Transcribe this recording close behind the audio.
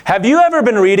Have you ever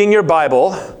been reading your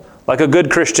Bible like a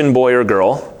good Christian boy or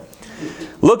girl,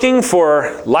 looking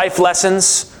for life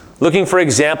lessons, looking for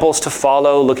examples to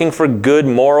follow, looking for good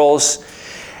morals,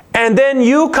 and then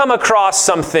you come across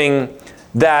something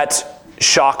that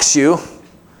shocks you,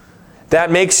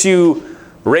 that makes you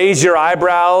raise your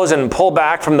eyebrows and pull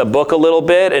back from the book a little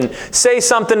bit and say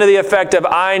something to the effect of,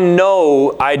 I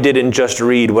know I didn't just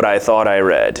read what I thought I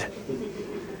read.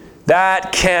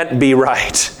 That can't be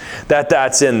right,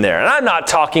 that's in there. And I'm not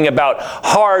talking about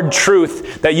hard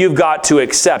truth that you've got to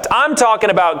accept. I'm talking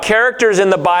about characters in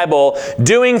the Bible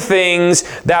doing things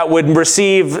that would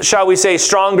receive, shall we say,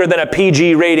 stronger than a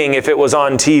PG rating if it was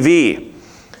on TV.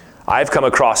 I've come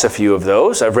across a few of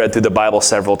those. I've read through the Bible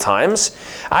several times.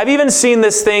 I've even seen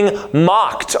this thing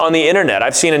mocked on the internet.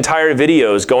 I've seen entire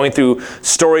videos going through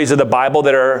stories of the Bible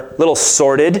that are a little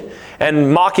sordid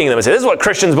and mocking them and say, this is what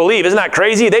Christians believe. Isn't that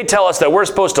crazy? They tell us that we're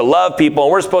supposed to love people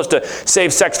and we're supposed to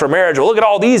save sex for marriage. Well, look at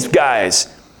all these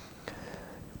guys.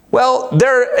 Well,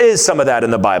 there is some of that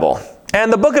in the Bible.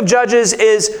 And the book of Judges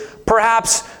is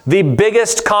perhaps the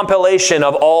biggest compilation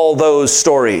of all those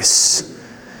stories.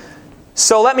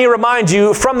 So let me remind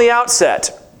you from the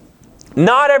outset,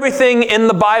 not everything in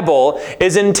the Bible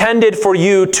is intended for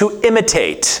you to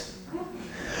imitate.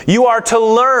 You are to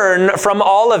learn from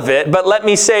all of it, but let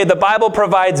me say the Bible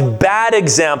provides bad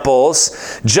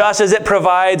examples just as it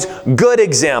provides good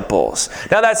examples.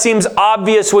 Now that seems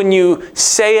obvious when you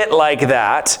say it like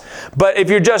that, but if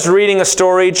you're just reading a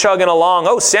story, chugging along,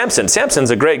 oh, Samson's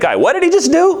a great guy. What did he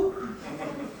just do?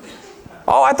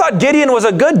 Oh, I thought Gideon was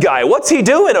a good guy. What's he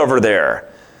doing over there?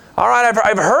 All right,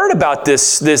 I've heard about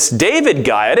this David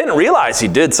guy. I didn't realize he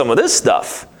did some of this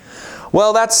stuff.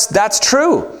 Well, that's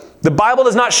true. The Bible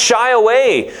does not shy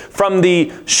away from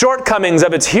the shortcomings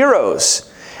of its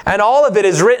heroes. And all of it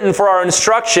is written for our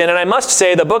instruction. And I must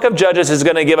say, the book of Judges is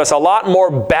going to give us a lot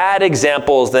more bad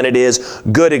examples than it is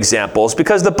good examples,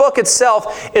 because the book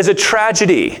itself is a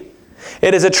tragedy.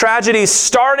 It is a tragedy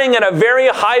starting at a very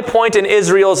high point in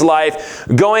Israel's life,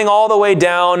 going all the way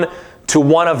down to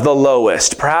one of the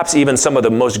lowest, perhaps even some of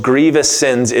the most grievous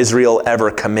sins Israel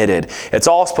ever committed. It's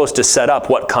all supposed to set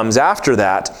up what comes after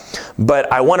that.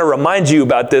 But I want to remind you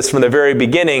about this from the very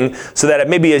beginning so that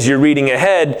maybe as you're reading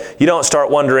ahead, you don't start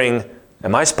wondering,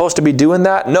 am I supposed to be doing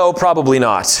that? No, probably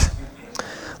not.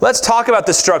 Let's talk about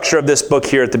the structure of this book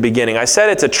here at the beginning. I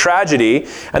said it's a tragedy,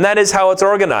 and that is how it's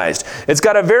organized. It's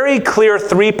got a very clear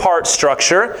three-part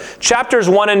structure. Chapters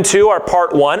 1 and 2 are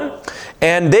part 1,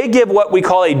 and they give what we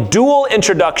call a dual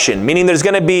introduction, meaning there's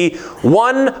going to be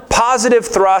one positive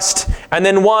thrust and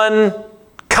then one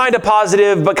kind of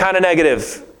positive but kind of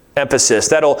negative emphasis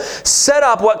that'll set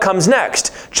up what comes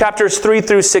next. Chapters 3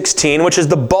 through 16, which is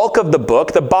the bulk of the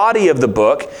book, the body of the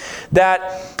book,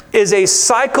 that is a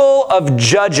cycle of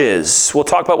judges. We'll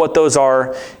talk about what those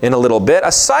are in a little bit.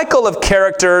 A cycle of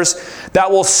characters that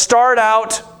will start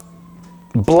out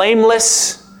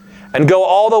blameless and go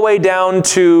all the way down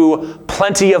to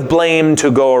plenty of blame to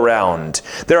go around.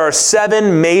 There are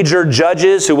 7 major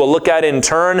judges who we'll look at in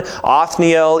turn: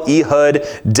 Othniel, Ehud,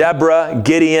 Deborah,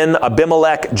 Gideon,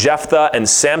 Abimelech, Jephthah, and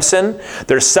Samson.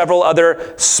 There's several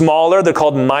other smaller, they're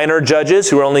called minor judges,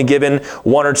 who are only given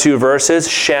 1 or 2 verses.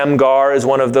 Shamgar is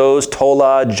one of those,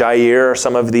 Tola, Jair are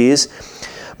some of these.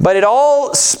 But it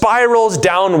all spirals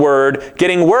downward,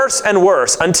 getting worse and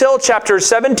worse, until chapters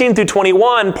 17 through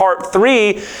 21, part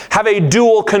 3, have a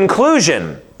dual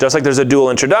conclusion, just like there's a dual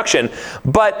introduction.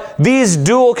 But these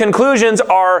dual conclusions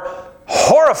are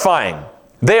horrifying.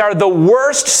 They are the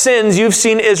worst sins you've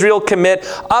seen Israel commit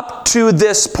up to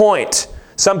this point.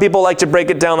 Some people like to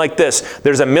break it down like this.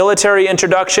 There's a military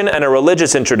introduction and a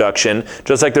religious introduction,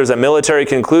 just like there's a military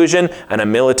conclusion and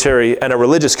a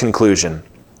religious conclusion.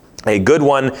 A good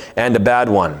one and a bad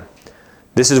one.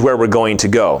 This is where we're going to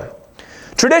go.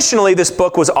 Traditionally, this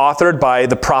book was authored by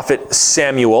the prophet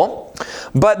Samuel,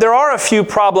 but there are a few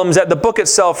problems that the book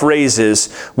itself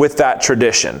raises with that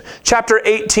tradition. Chapter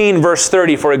 18, verse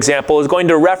 30, for example, is going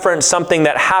to reference something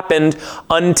that happened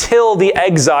until the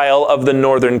exile of the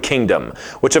northern kingdom,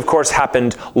 which of course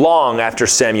happened long after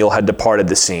Samuel had departed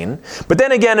the scene. But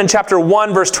then again, in chapter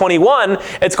 1, verse 21,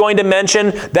 it's going to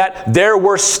mention that there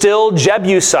were still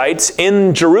Jebusites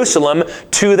in Jerusalem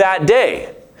to that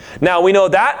day. Now, we know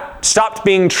that stopped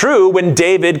being true when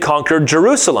David conquered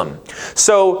Jerusalem.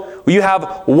 So you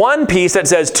have one piece that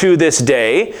says to this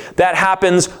day that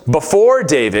happens before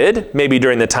David, maybe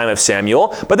during the time of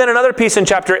Samuel, but then another piece in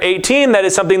chapter 18 that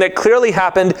is something that clearly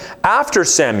happened after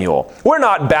Samuel. We're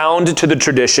not bound to the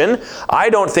tradition. I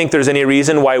don't think there's any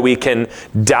reason why we can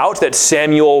doubt that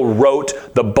Samuel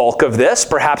wrote the bulk of this.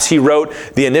 Perhaps he wrote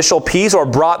the initial piece or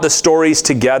brought the stories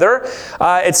together.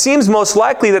 It seems most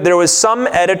likely that there was some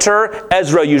editor.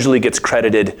 Ezra usually gets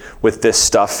credited with this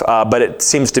stuff, but it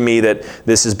seems to me that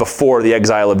this is before the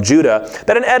exile of Judah,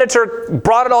 that an editor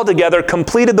brought it all together,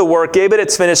 completed the work, gave it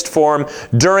its finished form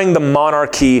during the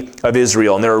monarchy of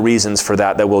Israel. And there are reasons for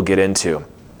that we'll get into.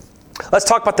 Let's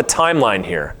talk about the timeline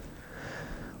here.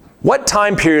 What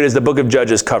time period is the book of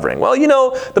Judges covering? Well,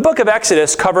 the book of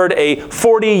Exodus covered a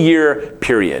 40-year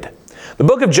period. The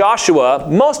book of Joshua,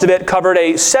 most of it covered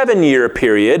a 7-year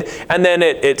period, and then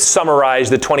it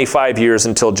summarized the 25 years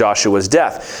until Joshua's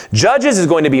death. Judges is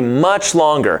going to be much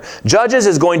longer. Judges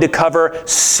is going to cover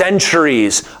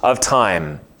centuries of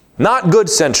time, not good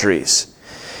centuries.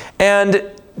 And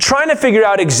trying to figure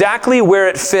out exactly where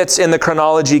it fits in the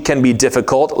chronology can be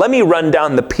difficult. Let me run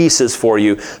down the pieces for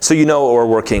you so you know what we're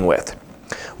working with.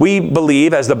 We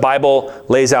believe, as the Bible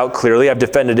lays out clearly, I've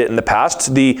defended it in the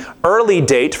past, the early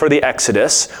date for the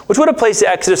Exodus, which would have placed the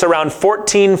Exodus around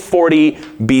 1440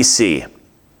 BC.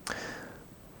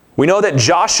 We know that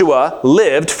Joshua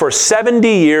lived for 70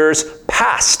 years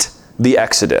past the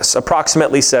Exodus,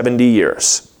 approximately 70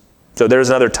 years. So there's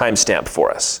another timestamp for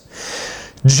us.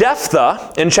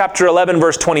 Jephthah, in chapter 11,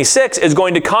 verse 26, is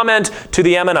going to comment to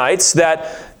the Ammonites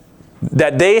that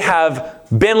they have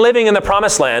been living in the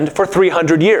promised land for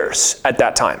 300 years at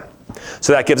that time.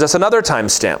 So that gives us another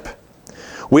timestamp.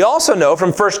 We also know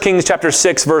from 1 Kings chapter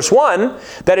 6, verse 1,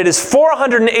 that it is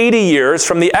 480 years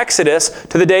from the Exodus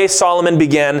to the day Solomon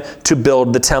began to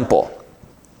build the temple.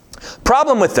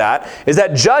 Problem with that is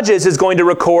that Judges is going to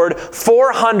record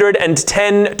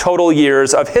 410 total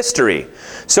years of history.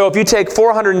 So if you take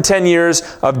 410 years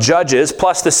of Judges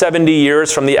plus the 70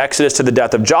 years from the Exodus to the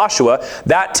death of Joshua,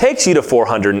 that takes you to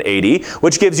 480,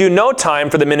 which gives you no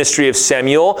time for the ministry of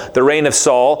Samuel, the reign of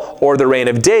Saul, or the reign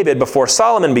of David before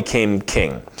Solomon became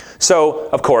king. So,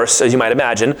 of course, as you might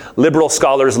imagine, liberal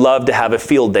scholars love to have a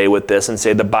field day with this and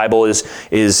say the Bible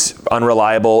is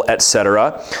unreliable,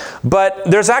 etc. But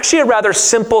there's actually a rather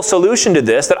simple solution to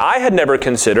this that I had never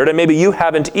considered, and maybe you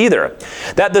haven't either.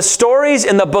 That the stories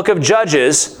in the book of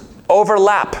Judges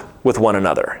overlap with one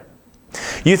another.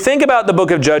 You think about the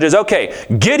book of Judges, okay,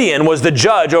 Gideon was the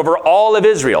judge over all of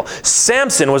Israel.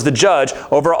 Samson was the judge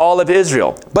over all of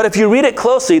Israel. But if you read it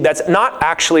closely, that's not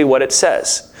actually what it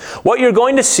says. What you're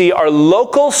going to see are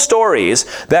local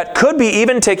stories that could be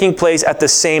even taking place at the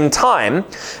same time.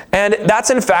 And that's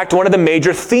in fact one of the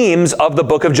major themes of the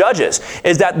book of Judges,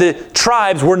 is that the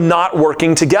tribes were not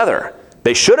working together.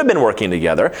 They should have been working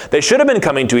together. They should have been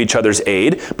coming to each other's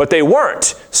aid, but they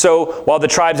weren't. So while the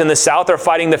tribes in the south are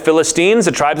fighting the Philistines,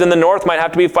 the tribes in the north might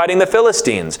have to be fighting the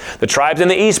Philistines. The tribes in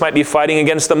the east might be fighting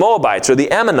against the Moabites or the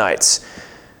Ammonites.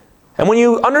 And when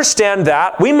you understand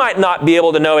that, we might not be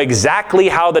able to know exactly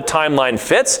how the timeline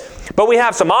fits, but we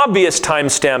have some obvious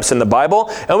timestamps in the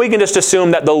Bible, and we can just assume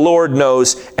that the Lord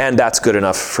knows, and that's good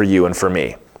enough for you and for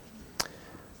me.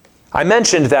 I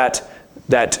mentioned that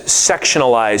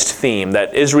sectionalized theme,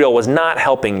 that Israel was not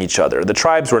helping each other. The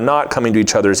tribes were not coming to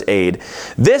each other's aid.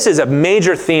 This is a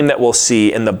major theme that we'll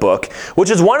see in the book, which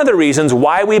is one of the reasons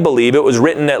why we believe it was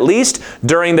written at least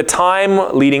during the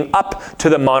time leading up to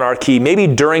the monarchy, maybe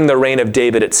during the reign of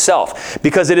David itself,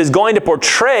 because it is going to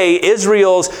portray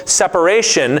Israel's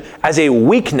separation as a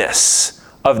weakness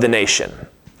of the nation.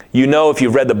 You know, if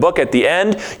you've read the book at the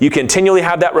end, you continually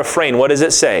have that refrain. What does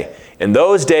it say? In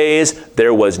those days,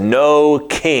 there was no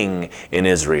king in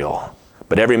Israel,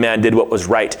 but every man did what was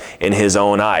right in his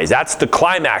own eyes. That's the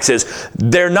climax, is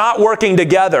they're not working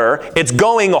together. It's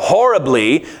going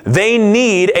horribly. They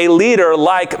need a leader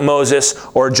like Moses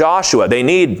or Joshua. They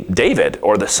need David,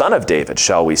 or the son of David,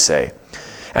 shall we say.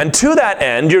 And to that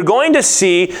end, you're going to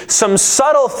see some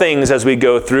subtle things as we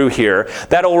go through here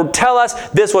that will tell us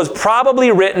this was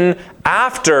probably written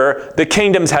after the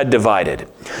kingdoms had divided.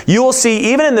 You will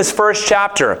see, even in this first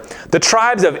chapter, the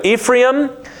tribes of Ephraim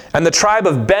and the tribe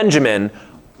of Benjamin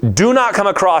do not come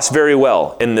across very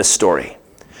well in this story.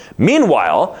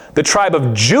 Meanwhile, the tribe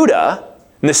of Judah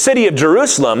and the city of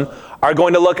Jerusalem are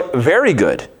going to look very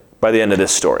good by the end of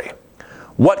this story.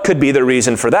 What could be the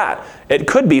reason for that? It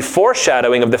could be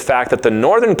foreshadowing of the fact that the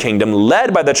northern kingdom,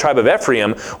 led by the tribe of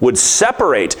Ephraim, would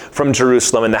separate from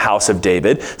Jerusalem in the house of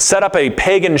David, set up a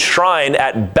pagan shrine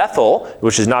at Bethel,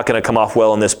 which is not going to come off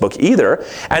well in this book either,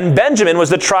 and Benjamin was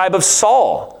the tribe of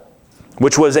Saul.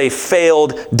 which was a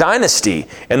failed dynasty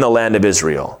in the land of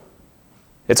Israel.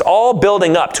 It's all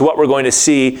building up to what we're going to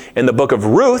see in the book of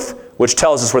Ruth, which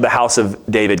tells us where the house of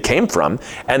David came from,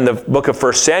 and the book of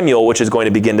 1 Samuel, which is going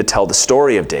to begin to tell the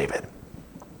story of David.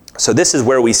 So this is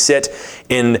where we sit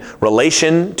in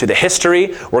relation to the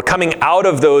history. We're coming out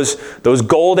of those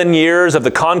golden years of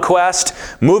the conquest,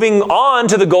 moving on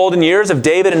to the golden years of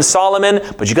David and Solomon,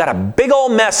 but you got a big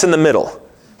old mess in the middle.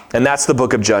 And that's the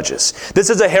book of Judges. This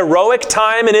is a heroic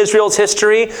time in Israel's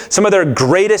history. Some of their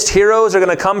greatest heroes are going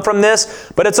to come from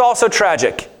this, but it's also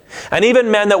tragic. And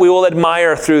even men that we will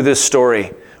admire through this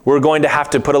story, we're going to have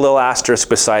to put a little asterisk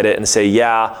beside it and say,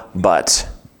 yeah, but.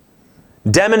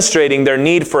 Demonstrating their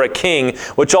need for a king,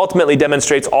 which ultimately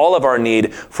demonstrates all of our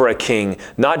need for a king,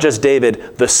 not just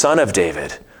David, the son of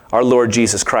David, our Lord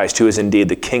Jesus Christ, who is indeed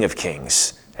the King of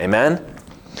Kings. Amen?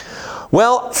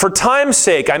 Well, for time's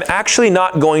sake, I'm actually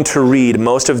not going to read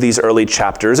most of these early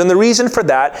chapters. And the reason for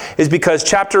that is because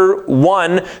chapter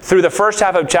 1 through the first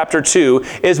half of chapter 2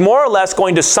 is more or less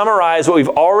going to summarize what we've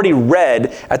already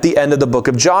read at the end of the book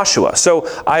of Joshua. So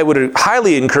I would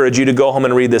highly encourage you to go home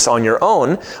and read this on your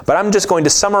own. But I'm just going to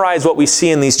summarize what we see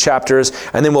in these chapters,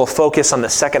 and then we'll focus on the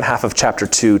second half of chapter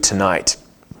 2 tonight.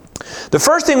 The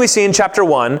first thing we see in chapter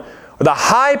 1 the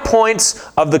high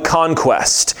points of the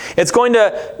conquest. It's going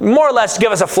to more or less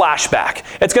give us a flashback.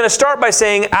 It's going to start by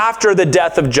saying after the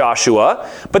death of Joshua,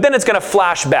 but then it's going to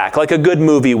flash back like a good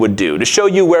movie would do to show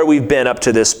you where we've been up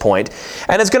to this point.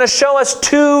 And it's going to show us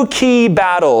two key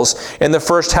battles in the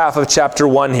first half of chapter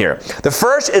 1 here. The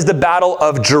first is the Battle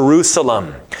of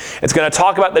Jerusalem. It's going to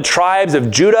talk about the tribes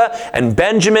of Judah and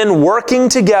Benjamin working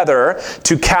together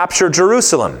to capture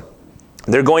Jerusalem.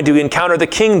 They're going to encounter the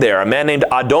king there, a man named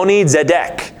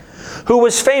Adoni-Zedek, who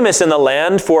was famous in the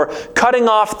land for cutting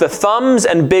off the thumbs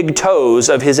and big toes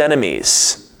of his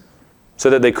enemies so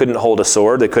that they couldn't hold a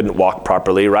sword, they couldn't walk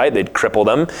properly, right? They'd cripple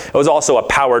them. It was also a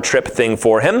power trip thing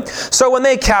for him. So when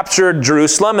they captured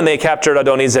Jerusalem and they captured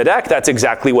Adoni-Zedek, that's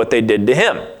exactly what they did to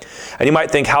him. And you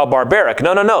might think, how barbaric.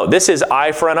 No. This is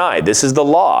eye for an eye. This is the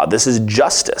law. This is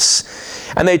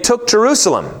justice. And they took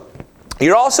Jerusalem.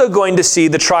 You're also going to see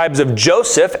the tribes of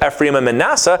Joseph, Ephraim, and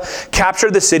Manasseh capture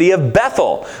the city of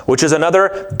Bethel, which is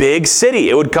another big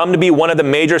city. It would come to be one of the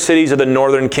major cities of the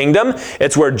northern kingdom.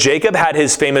 It's where Jacob had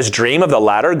his famous dream of the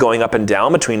ladder going up and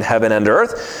down between heaven and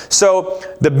earth. So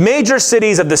the major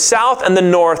cities of the south and the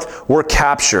north were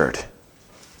captured.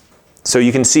 So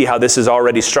you can see how this is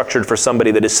already structured for somebody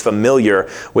that is familiar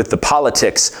with the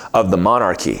politics of the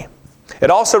monarchy. It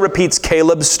also repeats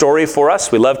Caleb's story for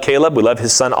us. We love Caleb. We love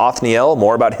his son Othniel.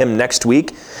 More about him next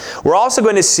week. We're also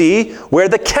going to see where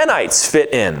the Kenites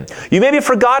fit in. You maybe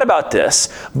forgot about this,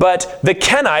 but the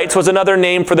Kenites was another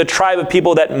name for the tribe of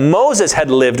people that Moses had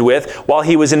lived with while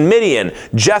he was in Midian.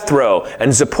 Jethro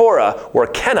and Zipporah were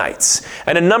Kenites.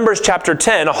 And in Numbers chapter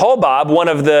 10, Hobab, one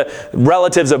of the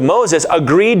relatives of Moses,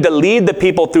 agreed to lead the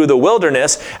people through the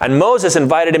wilderness, and Moses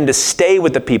invited him to stay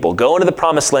with the people, go into the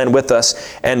promised land with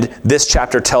us, and this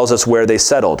chapter tells us where they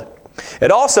settled.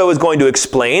 It also is going to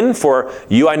explain for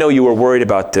you, I know you were worried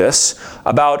about this,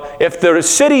 about if the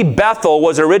city Bethel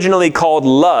was originally called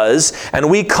Luz, and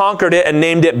we conquered it and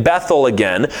named it Bethel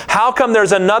again, how come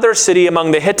there's another city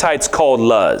among the Hittites called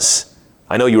Luz?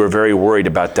 I know you were very worried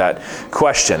about that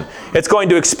question. It's going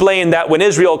to explain that when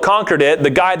Israel conquered it, the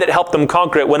guy that helped them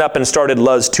conquer it went up and started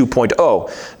Luz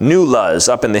 2.0, New Luz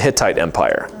up in the Hittite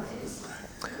Empire.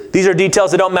 These are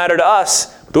details that don't matter to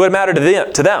us, but would matter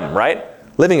to them, right?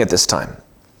 Living at this time.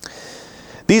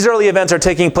 These early events are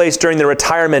taking place during the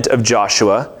retirement of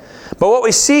Joshua. But what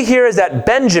we see here is that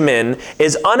Benjamin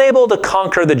is unable to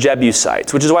conquer the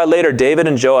Jebusites, which is why later David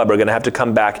and Joab are going to have to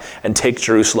come back and take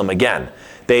Jerusalem again.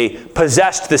 They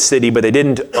possessed the city, but they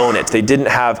didn't own it. They didn't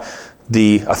have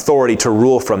the authority to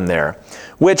rule from there,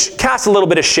 which casts a little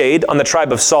bit of shade on the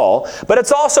tribe of Saul, but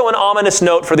it's also an ominous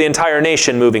note for the entire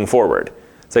nation moving forward.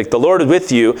 It's like the Lord is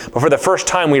with you, but for the first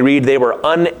time we read they were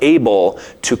unable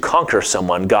to conquer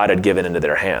someone God had given into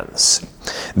their hands.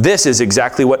 This is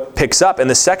exactly what picks up in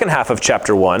the second half of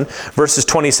chapter 1, verses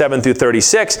 27 through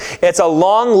 36. It's a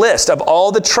long list of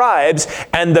all the tribes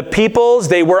and the peoples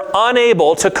they were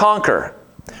unable to conquer.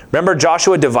 Remember,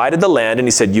 Joshua divided the land and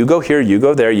he said, you go here, you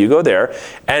go there, you go there.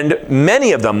 And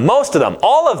many of them, most of them,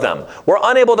 all of them were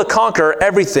unable to conquer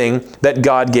everything that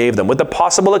God gave them, with the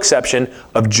possible exception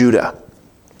of Judah.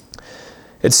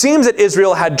 It seems that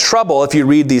Israel had trouble, if you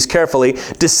read these carefully,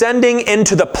 descending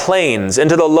into the plains,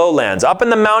 into the lowlands. Up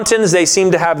in the mountains, they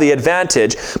seemed to have the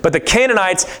advantage, but the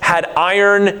Canaanites had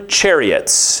iron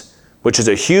chariots, which is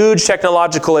a huge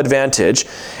technological advantage.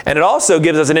 And it also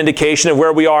gives us an indication of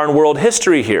where we are in world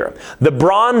history here. The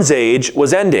Bronze Age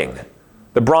was ending.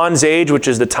 The Bronze Age, which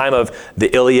is the time of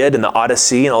the Iliad and the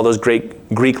Odyssey and all those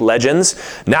great Greek legends.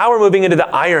 Now we're moving into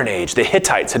the Iron Age. The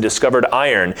Hittites had discovered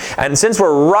iron. And since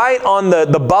we're right on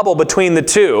the bubble between the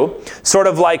two, sort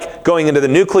of like going into the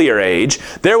nuclear age,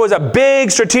 there was a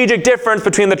big strategic difference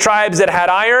between the tribes that had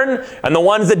iron and the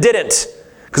ones that didn't.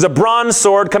 Because a bronze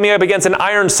sword coming up against an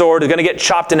iron sword is going to get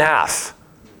chopped in half.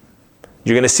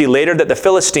 You're going to see later that the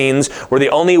Philistines were the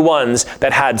only ones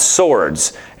that had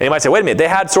swords. And you might say, wait a minute, they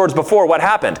had swords before. What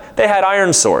happened? They had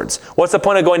iron swords. What's the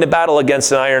point of going to battle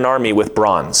against an iron army with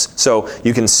bronze? So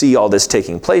you can see all this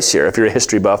taking place here. If you're a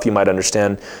history buff, you might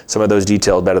understand some of those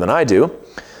details better than I do.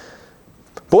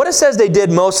 But what it says they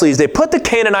did mostly is they put the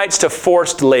Canaanites to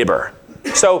forced labor.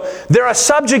 So they're a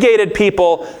subjugated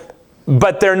people,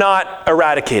 but they're not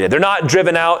eradicated. They're not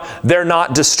driven out. They're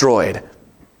not destroyed.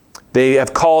 They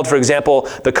have called, for example,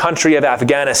 the country of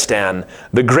Afghanistan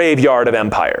the graveyard of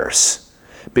empires,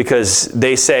 because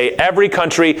they say every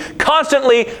country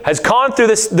constantly has gone through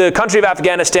the country of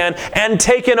Afghanistan and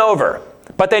taken over.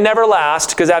 But they never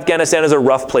last, because Afghanistan is a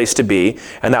rough place to be,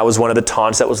 and that was one of the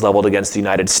taunts that was leveled against the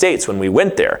United States when we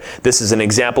went there. This is an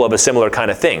example of a similar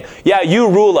kind of thing. Yeah, you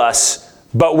rule us,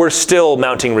 but we're still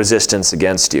mounting resistance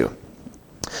against you.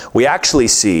 We actually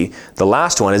see, the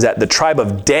last one, is that the tribe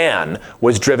of Dan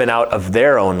was driven out of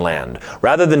their own land.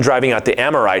 Rather than driving out the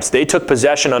Amorites, they took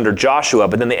possession under Joshua,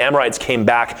 but then the Amorites came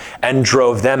back and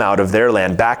drove them out of their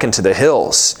land, back into the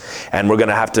hills. And we're going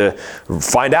to have to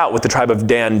find out what the tribe of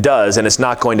Dan does, and it's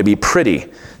not going to be pretty.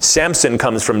 Samson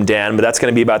comes from Dan, but that's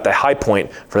going to be about the high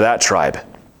point for that tribe.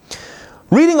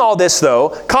 Reading all this, though,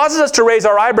 causes us to raise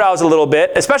our eyebrows a little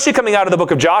bit, especially coming out of the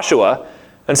book of Joshua,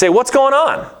 and say, what's going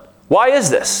on? Why is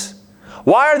this?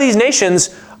 Why are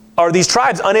these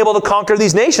tribes unable to conquer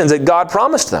these nations that God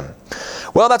promised them?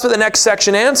 Well, that's what the next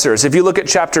section answers. If you look at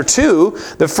chapter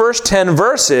 2, the first 10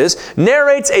 verses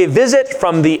narrates a visit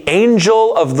from the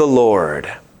angel of the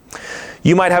Lord.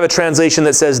 You might have a translation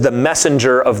that says the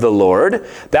messenger of the Lord.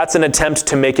 That's an attempt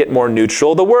to make it more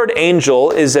neutral. The word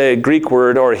angel is a Greek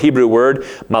word or a Hebrew word,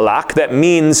 malak, that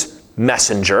means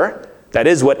messenger. That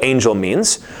is what angel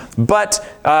means. But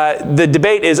the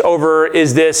debate is over,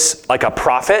 is this like a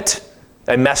prophet,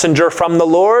 a messenger from the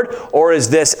Lord, or is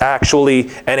this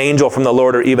actually an angel from the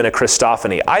Lord, or even a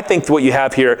Christophany? I think what you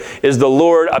have here is the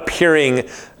Lord appearing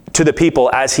to the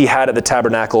people as he had at the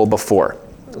tabernacle before,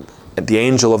 the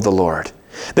angel of the Lord.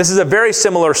 This is a very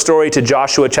similar story to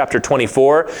Joshua chapter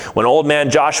 24, when old man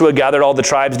Joshua gathered all the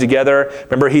tribes together.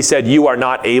 Remember, he said, you are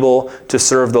not able to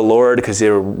serve the Lord because they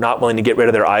were not willing to get rid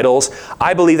of their idols.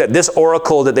 I believe that this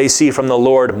oracle that they see from the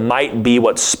Lord might be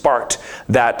what sparked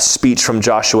that speech from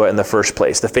Joshua in the first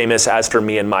place. The famous, as for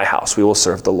me and my house, we will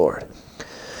serve the Lord.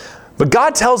 But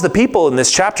God tells the people in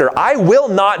this chapter, I will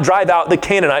not drive out the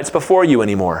Canaanites before you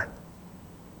anymore.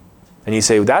 And you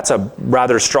say, that's a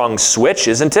rather strong switch,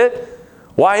 isn't it?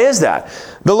 Why is that?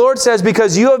 The Lord says,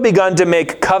 because you have begun to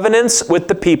make covenants with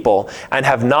the people and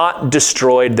have not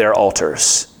destroyed their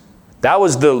altars. That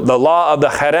was the law of the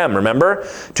Cherem, remember?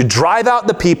 To drive out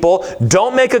the people,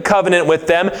 don't make a covenant with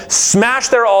them, smash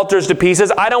their altars to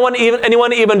pieces. I don't want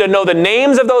anyone even to know the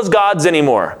names of those gods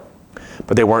anymore.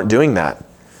 But they weren't doing that.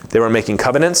 They were making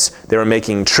covenants, they were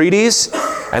making treaties,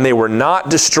 and they were not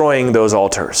destroying those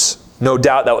altars. No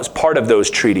doubt that was part of those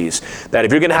treaties, that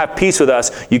if you're going to have peace with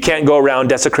us, you can't go around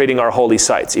desecrating our holy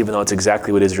sites, even though it's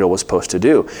exactly what Israel was supposed to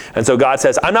do. And so God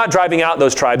says, I'm not driving out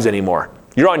those tribes anymore.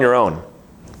 You're on your own.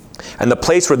 And the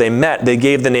place where they met, they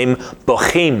gave the name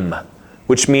Bochim,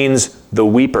 which means the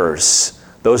weepers,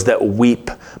 those that weep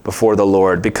before the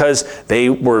Lord, because they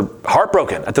were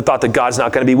heartbroken at the thought that God's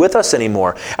not going to be with us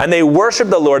anymore. And they worshiped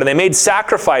the Lord and they made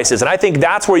sacrifices. And I think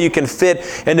that's where you can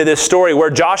fit into this story, where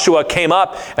Joshua came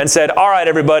up and said, all right,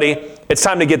 everybody, it's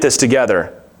time to get this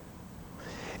together.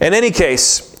 In any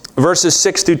case, verses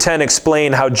 6 through 10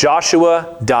 explain how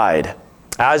Joshua died,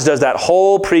 as does that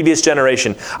whole previous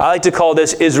generation. I like to call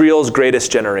this Israel's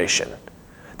greatest generation.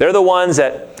 They're the ones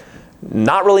that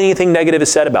not really anything negative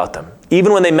is said about them.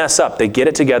 Even when they mess up, they get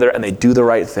it together and they do the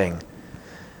right thing.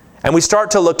 And we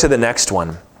start to look to the next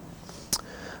one.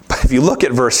 But if you look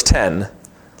at verse 10,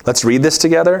 let's read this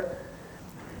together.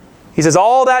 He says,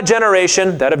 all that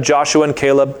generation, that of Joshua and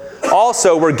Caleb,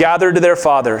 also were gathered to their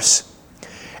fathers.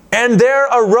 And there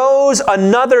arose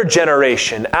another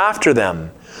generation after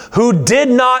them, who did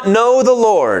not know the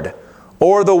Lord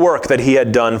or the work that he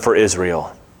had done for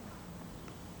Israel.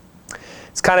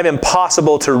 It's kind of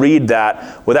impossible to read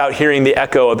that without hearing the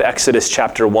echo of Exodus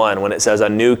chapter 1, when it says, a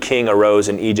new king arose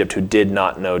in Egypt who did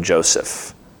not know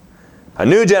Joseph. A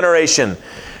new generation.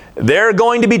 They're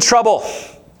going to be trouble.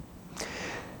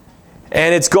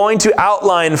 And it's going to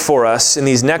outline for us in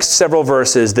these next several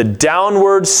verses the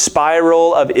downward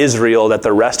spiral of Israel that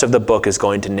the rest of the book is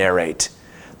going to narrate.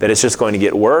 That it's just going to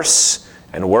get worse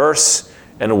and worse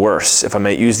and worse. If I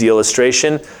may use the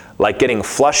illustration, like getting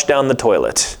flushed down the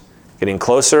toilet. Getting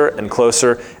closer and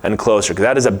closer and closer. Because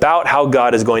that is about how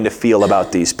God is going to feel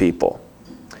about these people.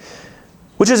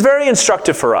 Which is very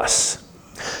instructive for us.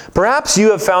 Perhaps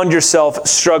you have found yourself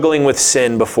struggling with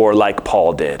sin before like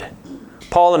Paul did.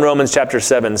 Paul in Romans chapter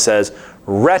 7 says,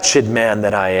 "Wretched man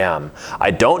that I am.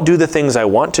 I don't do the things I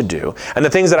want to do. And the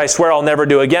things that I swear I'll never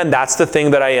do again, that's the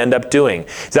thing that I end up doing.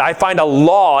 So I find a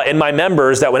law in my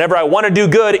members that whenever I want to do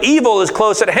good, evil is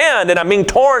close at hand, and I'm being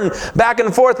torn back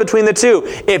and forth between the two."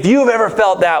 If you've ever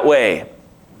felt that way,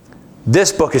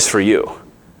 this book is for you.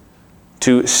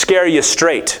 To scare you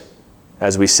straight,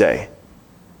 as we say.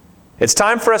 It's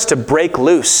time for us to break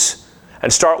loose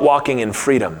and start walking in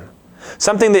freedom.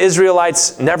 Something the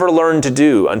Israelites never learned to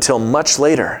do until much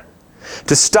later.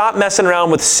 To stop messing around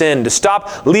with sin, to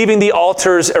stop leaving the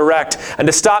altars erect, and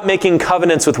to stop making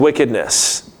covenants with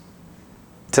wickedness.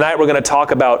 Tonight we're going to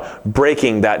talk about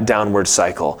breaking that downward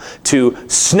cycle, to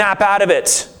snap out of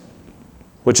it,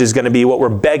 which is going to be what we're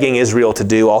begging Israel to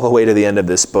do all the way to the end of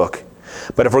this book.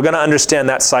 But if we're going to understand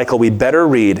that cycle, we better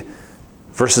read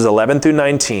verses 11 through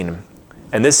 19.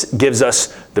 And this gives us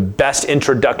the best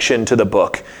introduction to the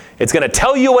book. It's going to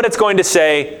tell you what it's going to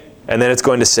say, and then it's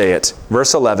going to say it.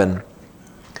 Verse 11,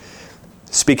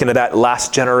 speaking of that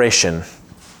last generation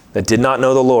that did not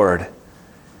know the Lord.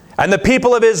 "And the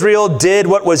people of Israel did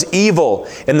what was evil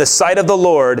in the sight of the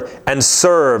Lord and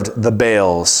served the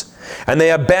Baals. And they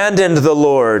abandoned the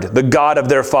Lord, the God of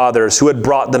their fathers, who had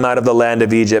brought them out of the land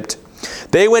of Egypt.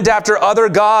 They went after other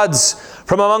gods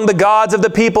from among the gods of the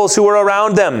peoples who were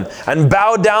around them, and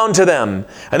bowed down to them.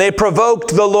 And they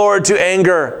provoked the Lord to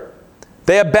anger.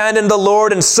 They abandoned the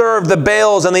Lord and served the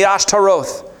Baals and the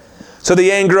Ashtaroth. So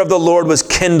the anger of the Lord was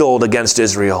kindled against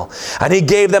Israel. And he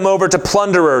gave them over to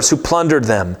plunderers who plundered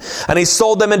them. And he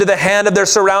sold them into the hand of their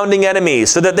surrounding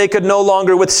enemies, so that they could no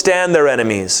longer withstand their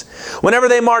enemies. Whenever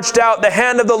they marched out, the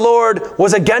hand of the Lord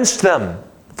was against them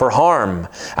for harm,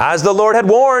 as the Lord had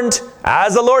warned,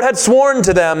 as the Lord had sworn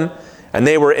to them, and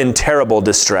they were in terrible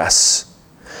distress.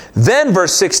 Then,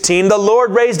 verse 16, the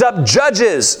Lord raised up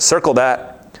judges," circle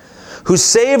that, "who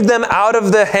saved them out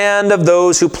of the hand of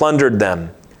those who plundered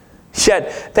them.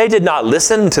 Yet they did not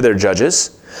listen to their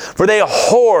judges, for they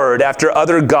whored after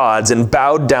other gods and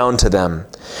bowed down to them.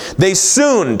 They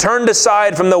soon turned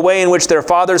aside from the way in which their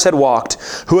fathers had walked,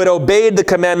 who had obeyed the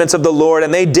commandments of the Lord,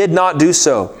 and they did not do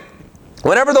so.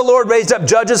 Whenever the Lord raised up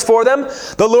judges for them,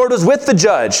 the Lord was with the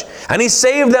judge, and he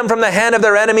saved them from the hand of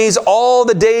their enemies all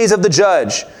the days of the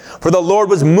judge. For the Lord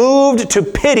was moved to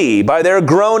pity by their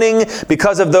groaning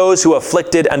because of those who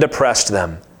afflicted and oppressed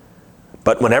them.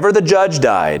 But whenever the judge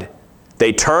died,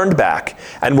 they turned back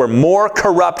and were more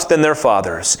corrupt than their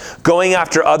fathers, going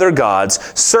after other gods,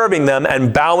 serving them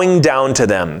and bowing down to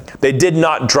them. They did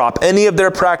not drop any of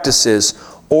their practices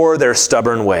or their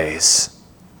stubborn ways."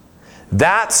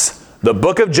 That's the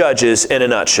book of Judges in a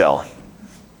nutshell.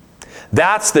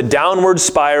 That's the downward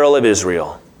spiral of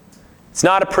Israel. It's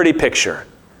not a pretty picture.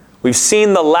 We've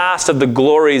seen the last of the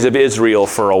glories of Israel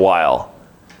for a while.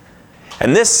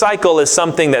 And this cycle is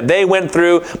something that they went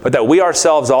through, but that we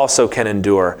ourselves also can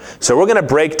endure. So we're going to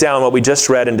break down what we just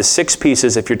read into 6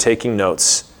 pieces if you're taking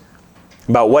notes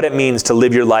about what it means to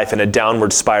live your life in a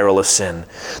downward spiral of sin.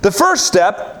 The first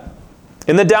step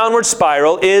in the downward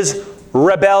spiral is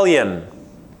rebellion.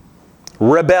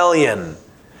 Rebellion.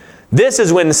 This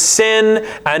is when sin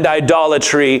and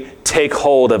idolatry take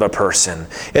hold of a person.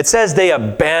 It says they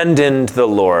abandoned the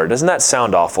Lord. Doesn't that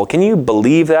sound awful? Can you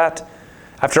believe that?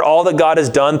 After all that God has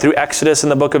done through Exodus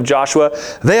and the book of Joshua,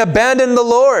 they abandoned the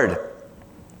Lord.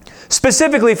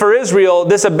 Specifically for Israel,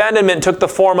 this abandonment took the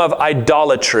form of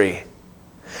idolatry.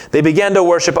 They began to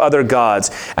worship other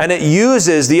gods. And it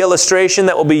uses the illustration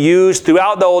that will be used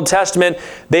throughout the Old Testament.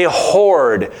 They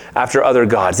whored after other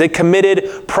gods. They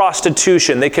committed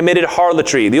prostitution. They committed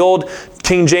harlotry. The old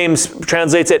King James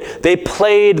translates it, they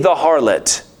played the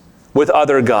harlot with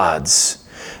other gods.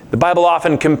 The Bible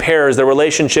often compares the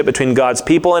relationship between God's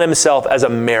people and himself as a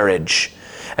marriage.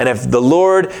 And if the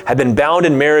Lord had been bound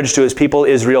in marriage to his people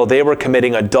Israel, they were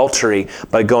committing adultery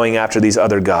by going after these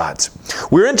other gods.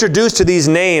 We're introduced to these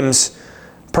names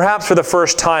perhaps for the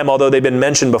first time, although they've been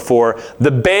mentioned before,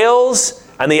 the Baals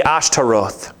and the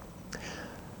Ashtaroth.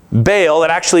 Baal,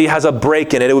 it actually has a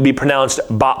break in it. It would be pronounced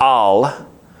Baal,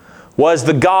 was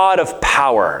the god of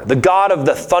power, the god of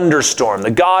the thunderstorm,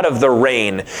 the god of the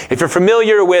rain. If you're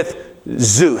familiar with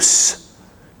Zeus,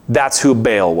 that's who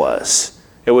Baal was.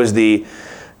 It was the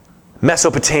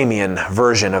Mesopotamian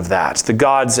version of that. The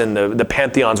gods and the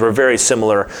pantheons were very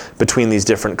similar between these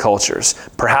different cultures,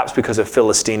 perhaps because of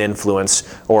Philistine influence,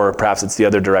 or perhaps it's the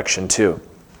other direction too.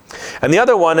 And the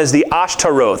other one is the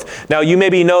Ashtaroth. Now you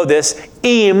maybe know this.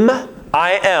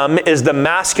 I-am, is the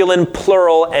masculine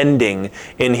plural ending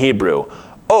in Hebrew.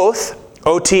 Oth,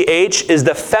 O-T-H, is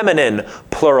the feminine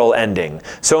plural ending.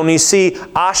 So when you see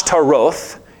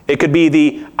Ashtaroth, it could be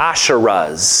the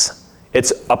Asherahs.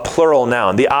 It's a plural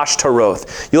noun, the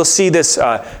Ashtaroth. You'll see this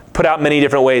put out many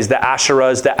different ways. The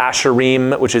Asherahs, the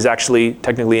Asherim, which is actually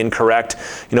technically incorrect.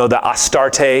 You know, the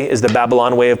Astarte is the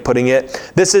Babylon way of putting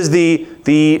it. This is the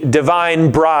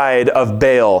divine bride of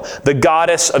Baal, the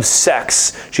goddess of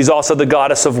sex. She's also the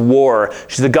goddess of war.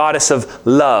 She's the goddess of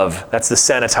love. That's the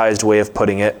sanitized way of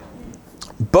putting it.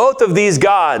 Both of these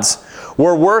gods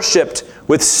were worshipped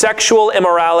with sexual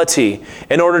immorality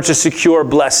in order to secure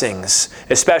blessings,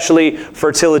 especially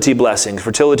fertility blessings.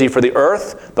 Fertility for the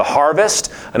earth, the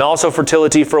harvest, and also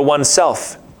fertility for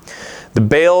oneself. The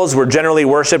Baals were generally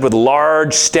worshipped with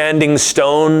large standing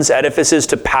stones, edifices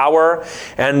to power,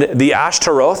 and the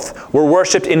Ashtaroth were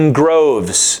worshipped in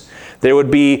groves. There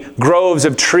would be groves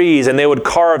of trees, and they would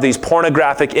carve these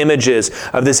pornographic images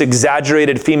of this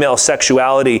exaggerated female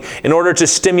sexuality in order to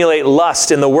stimulate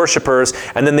lust in the worshipers,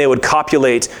 and then they would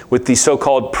copulate with the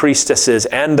so-called priestesses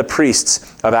and the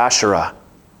priests of Asherah.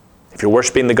 If you're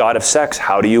worshiping the god of sex,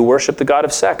 how do you worship the god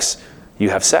of sex?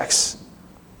 You have sex.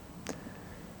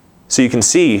 So you can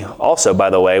see also,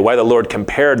 by the way, why the Lord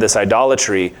compared this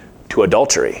idolatry to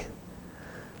adultery.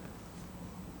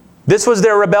 This was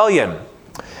their rebellion.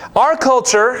 Our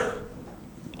culture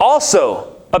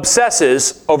also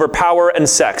obsesses over power and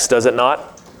sex, does it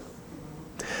not?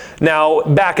 Now,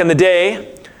 back in the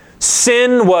day,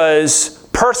 sin was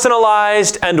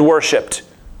personalized and worshipped.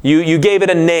 You gave it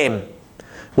a name.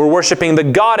 We're worshiping the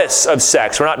goddess of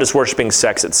sex. We're not just worshiping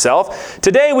sex itself.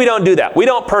 Today, we don't do that. We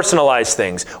don't personalize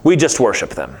things. We just worship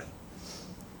them.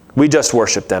 We just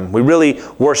worship them. We really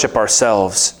worship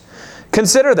ourselves.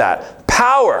 Consider that.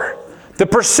 Power. The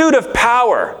pursuit of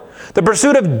power, the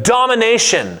pursuit of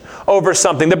domination over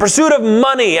something, the pursuit of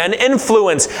money and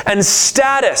influence and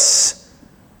status.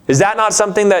 Is that not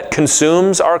something that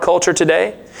consumes our culture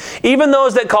today? Even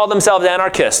those that call themselves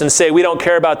anarchists and say we don't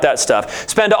care about that stuff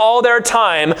spend all their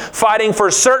time fighting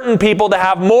for certain people to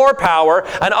have more power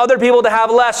and other people to have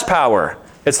less power.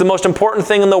 It's the most important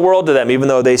thing in the world to them, even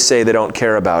though they say they don't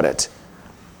care about it.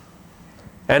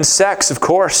 And sex, of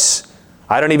course.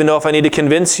 I don't even know if I need to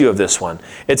convince you of this one.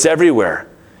 It's everywhere.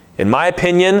 In my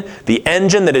opinion, the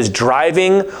engine that is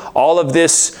driving all of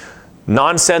this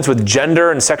nonsense with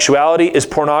gender and sexuality is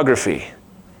pornography.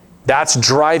 That's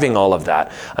driving all of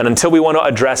that. And until we want to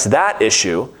address that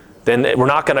issue, then we're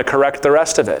not going to correct the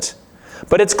rest of it.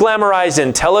 But it's glamorized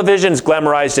in television, it's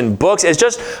glamorized in books. It's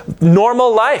just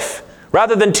normal life.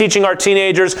 Rather than teaching our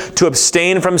teenagers to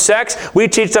abstain from sex, we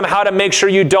teach them how to make sure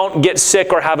you don't get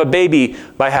sick or have a baby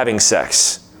by having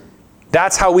sex.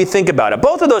 That's how we think about it.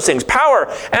 Both of those things, power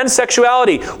and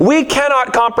sexuality, we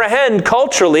cannot comprehend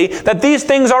culturally that these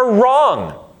things are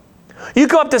wrong. You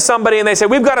go up to somebody and they say,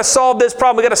 we've got to solve this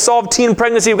problem. We've got to solve teen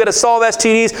pregnancy. We've got to solve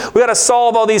STDs. We've got to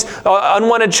solve all these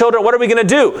unwanted children. What are we going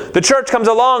to do? The church comes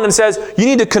along and says, you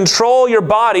need to control your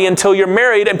body until you're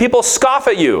married, and people scoff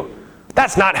at you.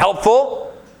 That's not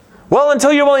helpful. Well,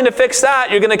 until you're willing to fix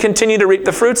that, you're going to continue to reap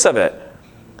the fruits of it.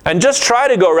 And just try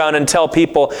to go around and tell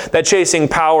people that chasing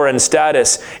power and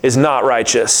status is not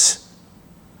righteous.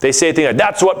 They say things like,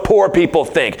 that's what poor people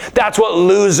think. That's what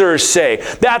losers say.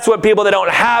 That's what people that don't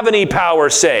have any power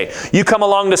say. You come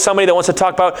along to somebody that wants to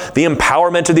talk about the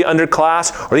empowerment of the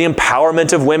underclass or the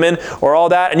empowerment of women or all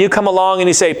that, and you come along and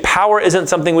you say, power isn't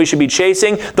something we should be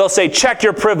chasing. They'll say, check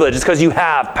your privilege. It's because you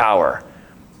have power.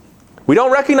 We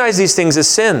don't recognize these things as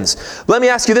sins. Let me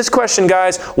ask you this question,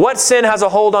 guys. What sin has a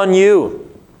hold on you?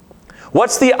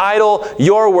 What's the idol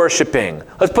you're worshiping?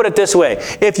 Let's put it this way.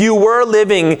 If you were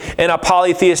living in a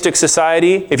polytheistic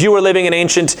society, if you were living in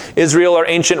ancient Israel or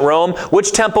ancient Rome,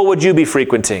 which temple would you be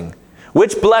frequenting?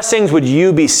 Which blessings would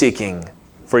you be seeking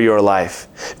for your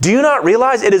life? Do you not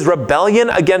realize it is rebellion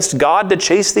against God to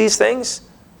chase these things?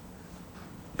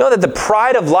 You know that the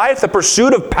pride of life, the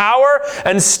pursuit of power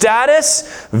and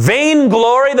status,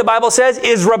 vainglory, the Bible says,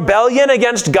 is rebellion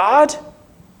against God?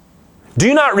 Do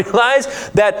you not realize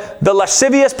that the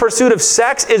lascivious pursuit of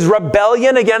sex is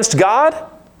rebellion against God?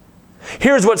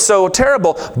 Here's what's so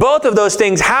terrible. Both of those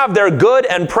things have their good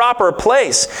and proper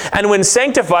place, and when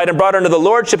sanctified and brought under the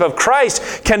lordship of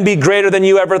Christ, can be greater than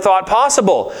you ever thought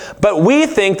possible. But we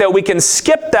think that we can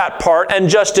skip that part and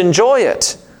just enjoy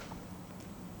it.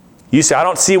 You say, I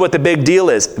don't see what the big deal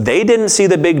is. They didn't see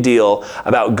the big deal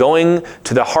about going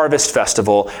to the harvest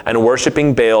festival and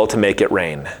worshiping Baal to make it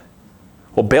rain.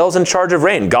 Well, Baal's in charge of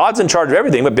rain. God's in charge of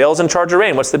everything, but Baal's in charge of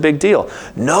rain. What's the big deal?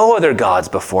 No other gods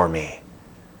before me.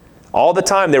 All the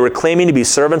time they were claiming to be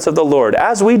servants of the Lord,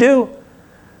 as we do.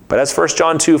 But as 1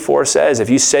 John 2:4 says, if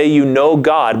you say you know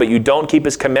God, but you don't keep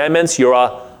his commandments, you're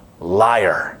a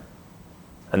liar.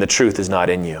 And the truth is not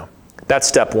in you. That's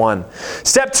step one.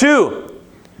 Step two.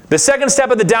 The second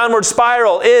step of the downward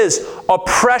spiral is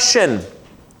oppression.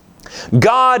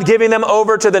 God giving them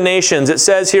over to the nations. It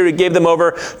says here he gave them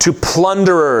over to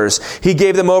plunderers. He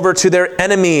gave them over to their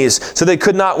enemies so they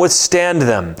could not withstand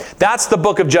them. That's the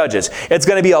book of Judges. It's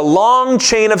going to be a long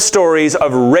chain of stories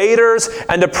of raiders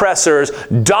and oppressors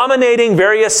dominating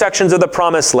various sections of the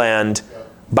promised land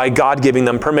by God giving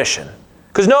them permission.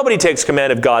 Because nobody takes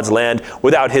command of God's land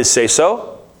without his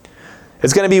say-so.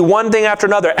 It's going to be one thing after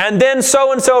another. And then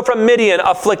so-and-so from Midian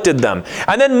afflicted them.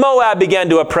 And then Moab began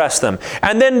to oppress them.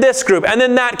 And then this group, and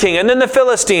then that king, and then the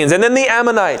Philistines, and then the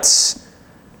Ammonites.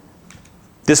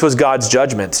 This was God's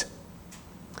judgment.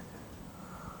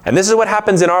 And this is what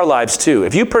happens in our lives too.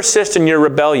 If you persist in your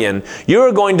rebellion, you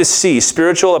are going to see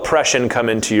spiritual oppression come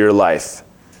into your life.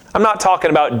 I'm not talking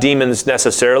about demons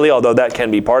necessarily, although that can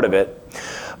be part of it.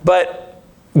 But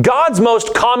God's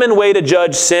most common way to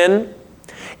judge sin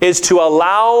is to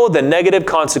allow the negative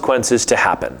consequences to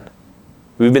happen.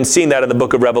 We've been seeing that in the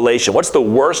book of Revelation. What's the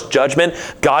worst judgment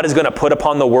God is going to put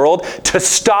upon the world? To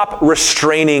stop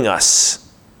restraining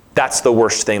us. That's the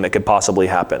worst thing that could possibly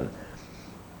happen.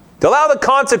 To allow the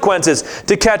consequences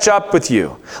to catch up with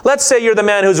you. Let's say you're the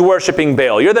man who's worshiping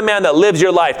Baal. You're the man that lives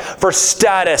your life for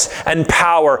status and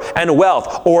power and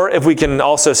wealth. Or if we can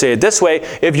also say it this way,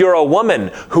 if you're a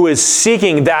woman who is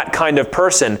seeking that kind of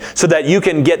person so that you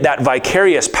can get that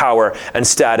vicarious power and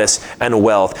status and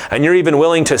wealth. And you're even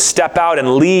willing to step out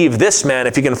and leave this man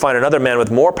if you can find another man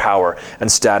with more power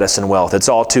and status and wealth. It's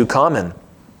all too common.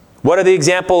 What are the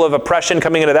example of oppression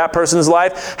coming into that person's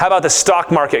life? How about the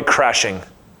stock market crashing?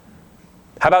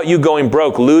 How about you going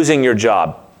broke, losing your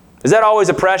job? Is that always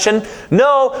oppression?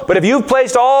 No, but if you've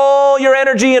placed all your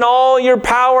energy and all your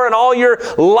power and all your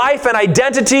life and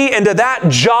identity into that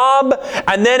job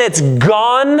and then it's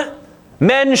gone,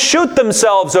 men shoot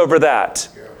themselves over that.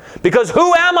 Because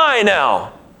who am I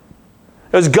now?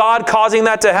 Is God causing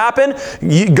that to happen?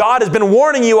 God has been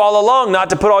warning you all along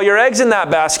not to put all your eggs in that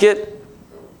basket.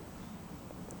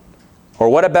 Or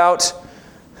what about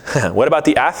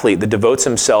the athlete that devotes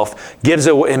himself, gives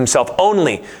himself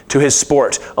only to his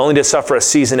sport, only to suffer a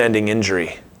season-ending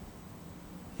injury?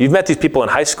 You've met these people in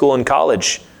high school and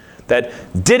college that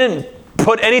didn't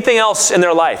put anything else in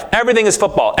their life. Everything is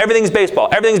football, everything's baseball,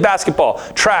 everything's basketball,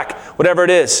 track, whatever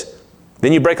it is.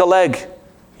 Then you break a leg,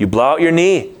 you blow out your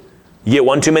knee, you get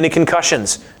one too many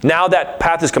concussions. Now that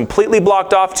path is completely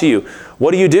blocked off to you.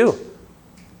 What do?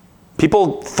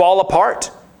 People fall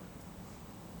apart.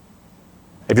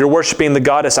 If you're worshiping the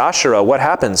goddess Asherah, what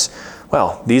happens?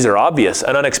 Well, these are obvious.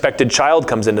 An unexpected child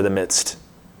comes into the midst.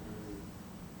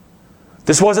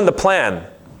 This wasn't the plan.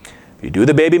 If you do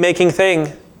the baby-making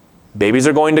thing, babies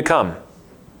are going to come.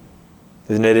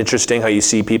 Isn't it interesting how you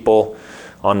see people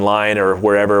online or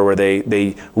wherever where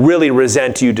they really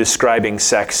resent you describing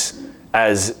sex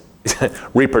as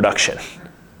reproduction?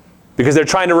 Because they're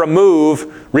trying to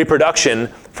remove reproduction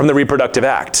from the reproductive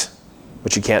act,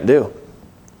 which you can't do.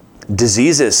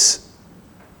 Diseases.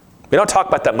 We don't talk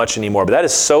about that much anymore, but that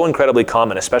is so incredibly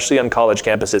common, especially on college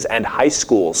campuses and high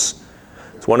schools.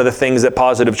 It's one of the things that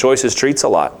Positive Choices treats a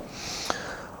lot.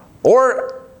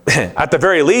 Or, at the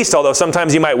very least, although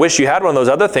sometimes you might wish you had one of those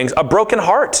other things, a broken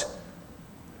heart.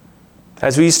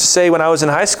 As we used to say when I was in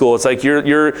high school, it's like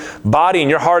your body and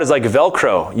your heart is like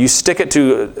Velcro. You stick it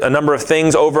to a number of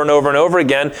things over and over and over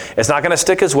again, it's not going to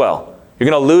stick as well. You're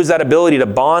going to lose that ability to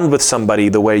bond with somebody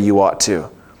the way you ought to.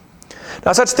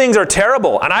 Now, such things are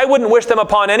terrible, and I wouldn't wish them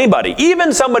upon anybody,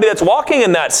 even somebody that's walking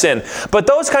in that sin. But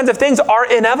those kinds of things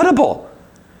are inevitable.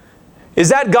 Is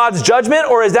that God's judgment,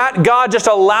 or is that God just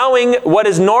allowing what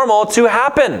is normal to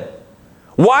happen?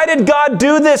 Why did God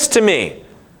do this to me?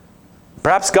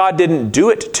 Perhaps God didn't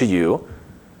do it to you.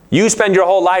 You spend your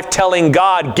whole life telling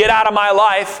God, get out of my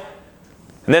life.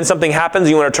 And then something happens,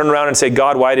 you want to turn around and say,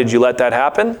 God, why did you let that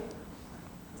happen?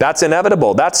 That's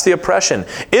inevitable. That's the oppression.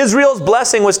 Israel's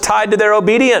blessing was tied to their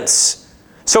obedience.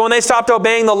 So when they stopped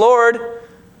obeying the Lord,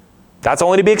 that's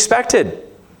only to be expected.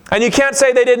 And you can't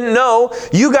say they didn't know.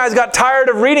 You guys got tired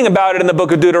of reading about it in the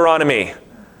book of Deuteronomy.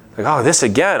 Like, oh, this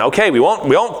again. Okay, we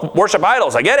won't worship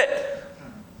idols. I get it.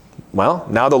 Well,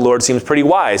 now the Lord seems pretty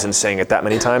wise in saying it that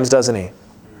many times, doesn't he?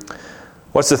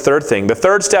 What's the third thing? The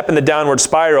third step in the downward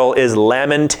spiral is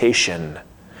lamentation.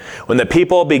 When the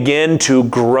people begin to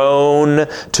groan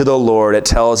to the Lord, it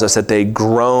tells us that they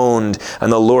groaned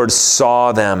and the Lord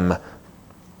saw them.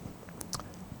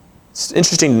 It's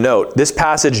interesting to note, this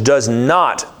passage does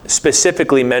not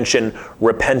specifically mention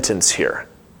repentance here.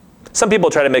 Some people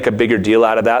try to make a bigger deal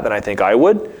out of that than I think I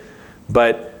would,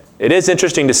 but it is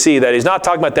interesting to see that he's not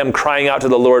talking about them crying out to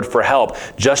the Lord for help,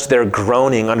 just their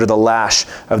groaning under the lash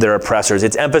of their oppressors.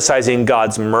 It's emphasizing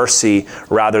God's mercy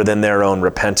rather than their own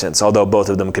repentance, although both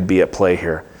of them could be at play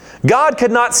here. God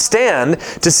could not stand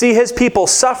to see his people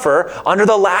suffer under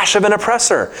the lash of an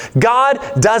oppressor. God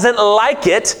doesn't like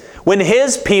it when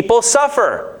his people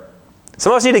suffer.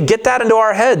 Some of us need to get that into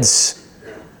our heads.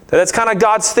 That's kind of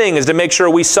God's thing, is to make sure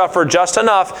we suffer just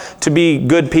enough to be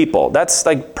good people. That's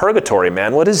like purgatory,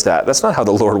 man. What is that? That's not how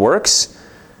the Lord works.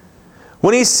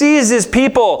 When he sees his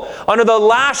people under the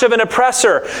lash of an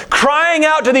oppressor, crying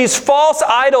out to these false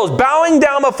idols, bowing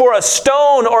down before a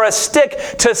stone or a stick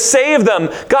to save them,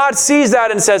 God sees that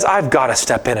and says, I've got to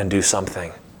step in and do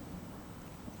something.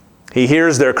 He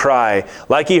hears their cry,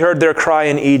 like he heard their cry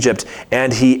in Egypt,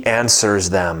 and he answers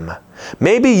them.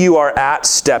 Maybe you are at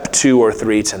step 2 or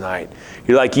 3 tonight.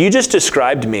 You're like, you just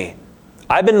described me.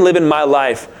 I've been living my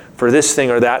life for this thing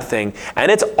or that thing,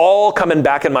 and it's all coming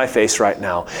back in my face right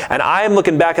now. And I am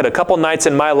looking back at a couple nights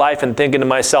in my life and thinking to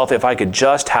myself, if I could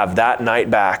just have that night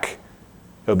back,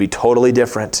 it would be totally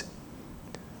different.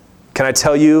 Can I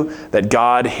tell you that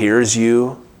God hears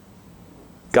you?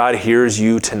 God hears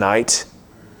you tonight.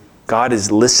 God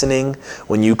is listening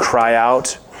when you cry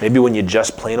out, maybe when you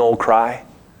just plain old cry.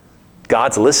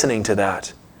 God's listening to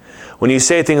that. When you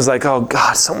say things like, oh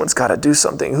God, someone's got to do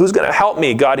something. Who's going to help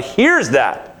me? God hears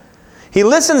that. He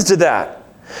listens to that.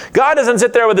 God doesn't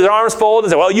sit there with his arms folded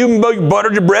and say, well, you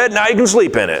buttered your bread, now you can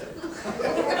sleep in it.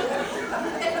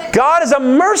 God is a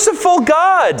merciful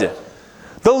God.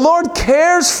 The Lord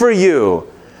cares for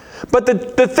you. But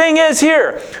the thing is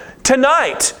here,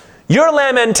 tonight, your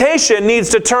lamentation needs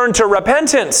to turn to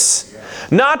repentance.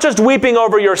 Not just weeping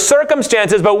over your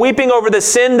circumstances, but weeping over the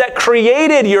sin that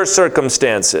created your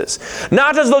circumstances.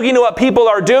 Not just looking at what people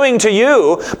are doing to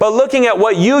you, but looking at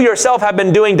what you yourself have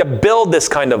been doing to build this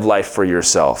kind of life for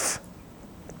yourself.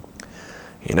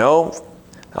 You know,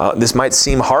 this might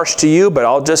seem harsh to you, but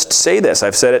I'll just say this.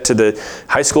 I've said it to the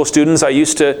high school students I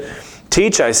used to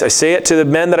teach. I say it to the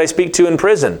men that I speak to in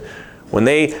prison. When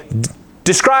they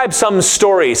describe some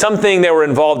story, something they were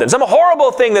involved in, some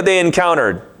horrible thing that they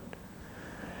encountered,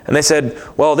 and they said,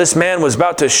 well, this man was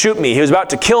about to shoot me. He was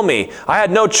about to kill me. I had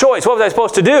no choice. What was I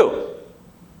supposed to do?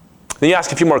 Then you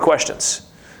ask a few more questions.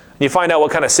 And you find out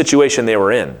what kind of situation they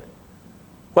were in.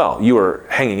 Well, you were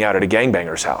hanging out at a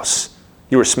gangbanger's house.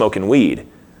 You were smoking weed.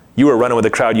 You were running with a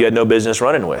crowd you had no business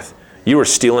running with. You were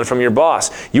stealing from your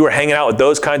boss. You were hanging out with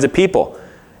those kinds of people.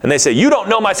 And they say, you don't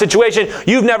know my situation.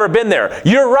 You've never been there.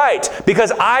 You're right,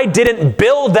 because I didn't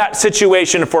build that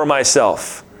situation for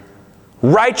myself.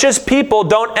 Righteous people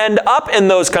don't end up in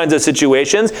those kinds of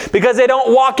situations because they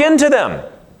don't walk into them.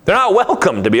 They're not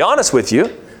welcome, to be honest with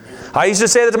you. I used to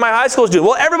say that to my high school students.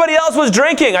 Well, everybody else was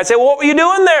drinking. I'd say, well, what were you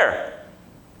doing there?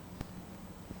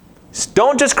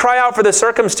 Don't just cry out for the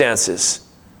circumstances.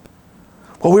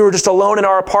 Well, we were just alone in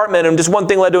our apartment and just one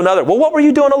thing led to another. Well, what were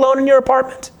you doing alone in your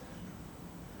apartment?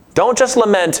 Don't just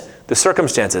lament the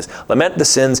circumstances. Lament the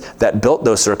sins that built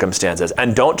those circumstances.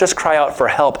 And don't just cry out for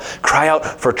help. Cry out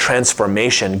for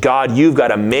transformation. God, you've got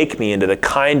to make me into the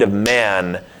kind of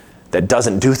man that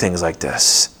doesn't do things like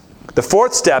this. The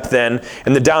fourth step then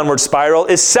in the downward spiral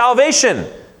is salvation.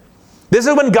 This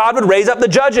is when God would raise up the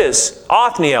judges.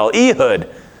 Othniel, Ehud,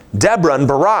 Deborah, and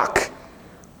Barak.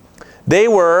 They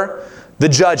were the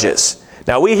judges.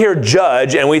 Now we hear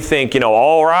judge and we think,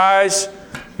 all rise.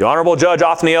 The Honorable Judge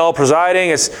Othniel presiding.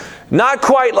 It's not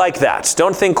quite like that.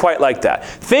 Don't think quite like that.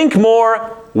 Think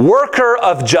more worker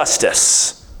of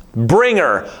justice,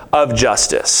 bringer of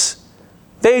justice.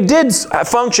 They did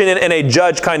function in a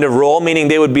judge kind of role, meaning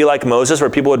they would be like Moses,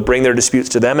 where people would bring their disputes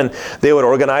to them and they would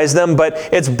organize them, but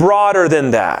it's broader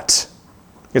than that.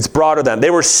 It's broader than that.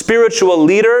 They were spiritual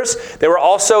leaders. They were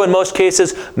also, in most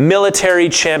cases, military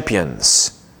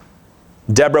champions.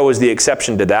 Deborah was the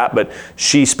exception to that, but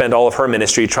she spent all of her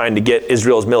ministry trying to get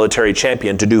Israel's military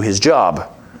champion to do his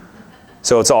job.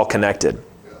 So it's all connected.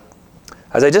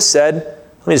 As I just said,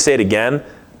 let me just say it again.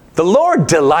 The Lord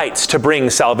delights to bring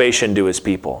salvation to his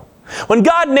people. When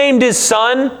God named his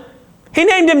son, he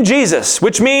named him Jesus,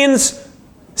 which means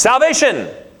salvation.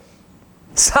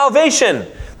 Salvation.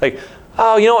 Like,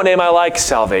 oh, you know what name I like?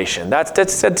 Salvation.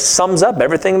 That sums up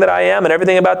everything that I am and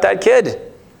everything about that kid.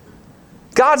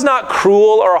 God's not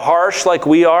cruel or harsh like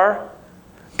we are.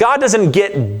 God doesn't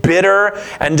get bitter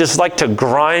and just like to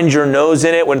grind your nose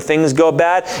in it when things go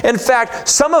bad. In fact,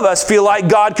 some of us feel like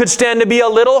God could stand to be a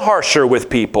little harsher with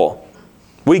people.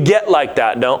 We get like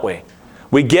that, don't we?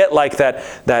 We get like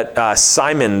that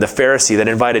Simon the Pharisee that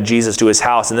invited Jesus to his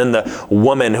house, and then the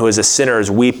woman who is a sinner is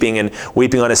weeping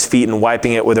on his feet and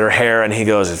wiping it with her hair, and he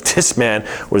goes, if this man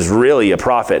was really a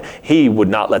prophet, he would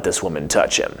not let this woman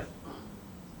touch him.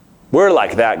 We're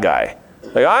like that guy.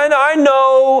 Like, I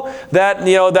know that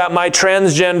that my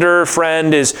transgender friend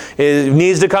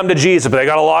needs to come to Jesus, but they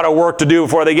got a lot of work to do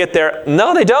before they get there.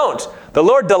 No, they don't. The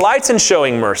Lord delights in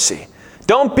showing mercy.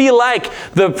 Don't be like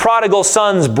the prodigal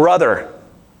son's brother.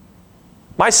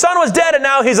 My son was dead and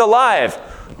now he's alive.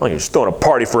 Well, you're just throwing a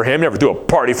party for him. Never threw a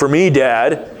party for me,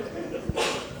 Dad.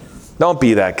 Don't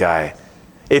be that guy.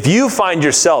 If you find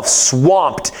yourself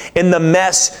swamped in the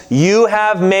mess you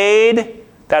have made,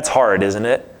 that's hard, isn't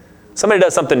it? Somebody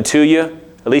does something to you,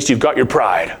 at least you've got your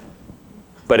pride.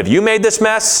 But if you made this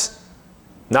mess,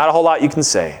 not a whole lot you can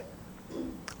say.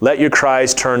 Let your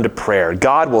cries turn to prayer.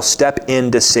 God will step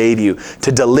in to save you,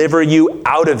 to deliver you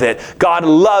out of it. God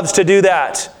loves to do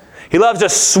that. He loves to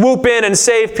swoop in and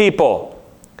save people.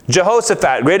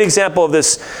 Jehoshaphat, great example of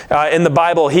this in the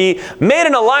Bible. He made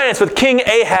an alliance with King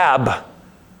Ahab,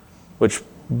 which,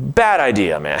 bad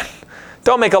idea, man.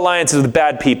 Don't make alliances with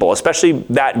bad people, especially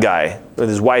that guy with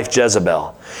his wife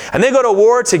Jezebel. And they go to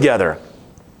war together.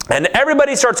 And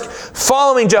everybody starts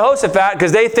following Jehoshaphat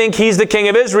because they think he's the king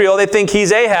of Israel. They think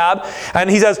he's Ahab. And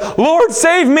he says, Lord,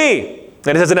 save me.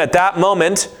 And it says, and at that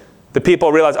moment, the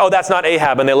people realize, oh, that's not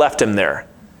Ahab, and they left him there.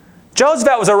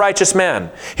 Jehoshaphat was a righteous man.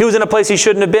 He was in a place he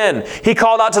shouldn't have been. He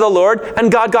called out to the Lord,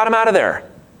 and God got him out of there.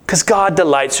 Because God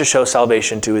delights to show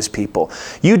salvation to his people.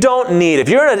 You don't need, if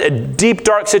you're in a deep,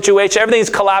 dark situation, everything's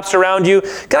collapsed around you,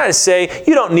 can I just say,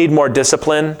 you don't need more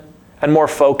discipline and more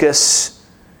focus.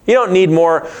 You don't need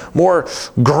more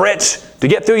grit to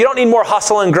get through. You don't need more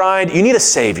hustle and grind. You need a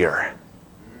Savior.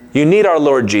 You need our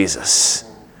Lord Jesus.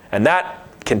 And that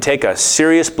can take a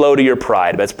serious blow to your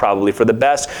pride, but it's probably for the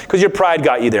best because your pride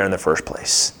got you there in the first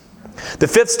place. The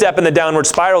fifth step in the downward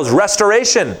spiral is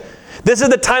restoration. This is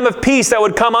the time of peace that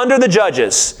would come under the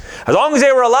judges. As long as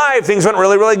they were alive, things went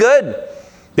really, really good.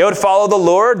 They would follow the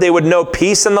Lord. They would know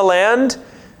peace in the land.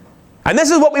 And this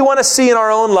is what we want to see in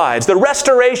our own lives, the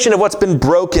restoration of what's been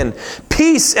broken,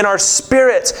 peace in our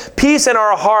spirits, peace in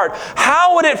our heart.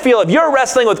 How would it feel if you're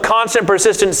wrestling with constant,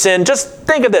 persistent sin? Just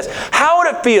think of this. How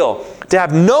would it feel to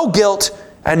have no guilt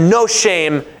and no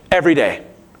shame every day?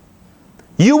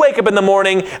 You wake up in the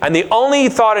morning and the only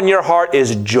thought in your heart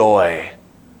is joy.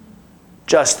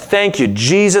 Just thank you,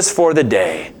 Jesus, for the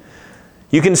day.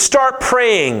 You can start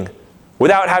praying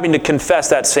without having to confess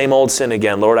that same old sin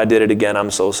again. Lord, I did it again.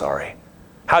 I'm so sorry.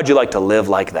 How'd you like to live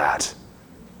like that?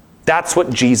 That's what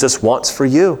Jesus wants for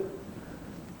you.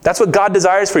 That's what God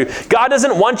desires for you. God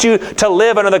doesn't want you to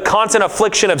live under the constant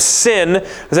affliction of sin,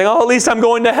 saying, oh, at least I'm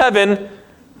going to heaven.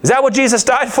 Is that what Jesus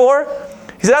died for?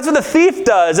 He said, that's what the thief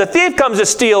does. The thief comes to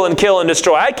steal and kill and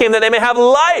destroy. I came that they may have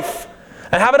life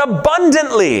and have it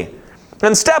abundantly.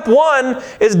 And step one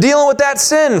is dealing with that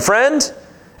sin, friend.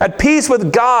 At peace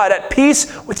with God, at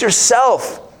peace with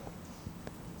yourself.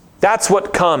 That's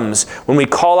what comes when we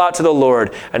call out to the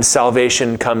Lord and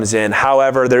salvation comes in.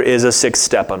 However, there is a sixth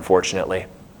step, unfortunately.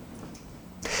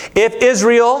 If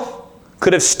Israel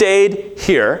could have stayed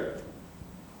here,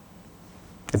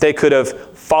 if they could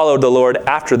have followed the Lord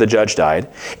after the judge died,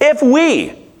 if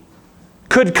we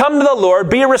could come to the Lord,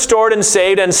 be restored and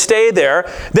saved, and stay there,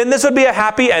 then this would be a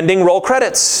happy ending. Roll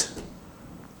credits.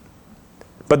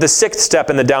 But the sixth step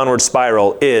in the downward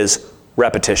spiral is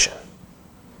repetition.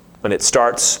 When it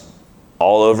starts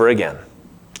all over again.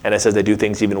 And it says they do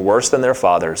things even worse than their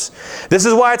fathers. This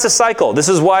is why it's a cycle. This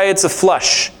is why it's a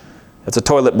flush. It's a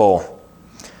toilet bowl.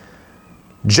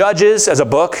 Judges, as a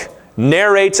book,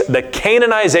 narrates the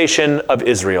Canaanization of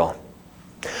Israel.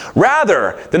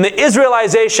 Rather than the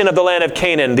Israelization of the land of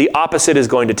Canaan, the opposite is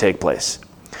going to take place.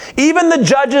 Even the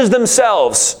judges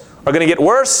themselves are going to get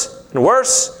worse and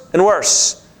worse and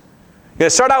worse. You're going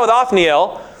to start out with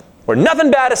Othniel, where nothing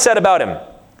bad is said about him.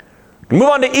 You move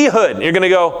on to Ehud, and you're going to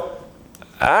go,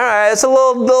 all right, it's a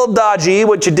little dodgy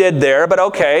what you did there, but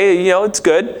okay, it's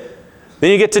good.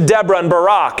 Then you get to Deborah and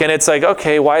Barak, and it's like,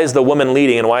 okay, why is the woman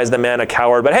leading and why is the man a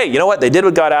coward? But hey, you know what? They did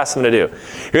what God asked them to do.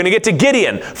 You're going to get to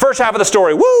Gideon. First half of the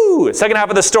story, woo! Second half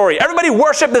of the story, everybody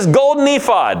worship this golden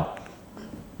ephod.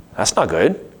 That's not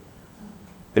good. Then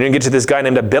you're going to get to this guy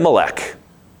named Abimelech.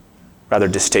 Rather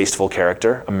distasteful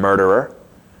character, a murderer.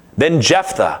 Then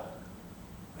Jephthah,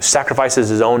 who sacrifices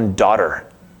his own daughter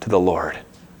to the Lord.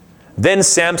 Then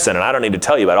Samson, and I don't need to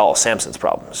tell you about all Samson's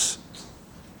problems.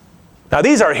 Now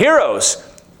these are heroes,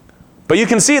 but you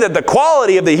can see that the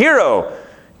quality of the hero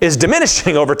is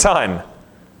diminishing over time.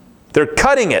 They're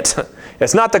cutting it.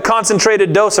 It's not the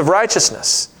concentrated dose of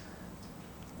righteousness.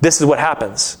 This is what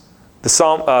happens.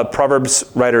 The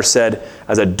Proverbs writer said,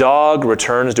 as a dog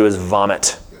returns to his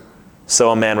vomit, so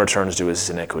a man returns to his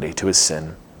iniquity, to his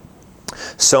sin.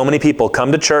 So many people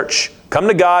come to church, come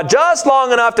to God just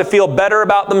long enough to feel better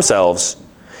about themselves,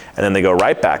 and then they go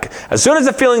right back. As soon as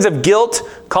the feelings of guilt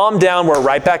calm down, we're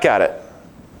right back at it.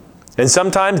 And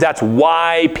sometimes that's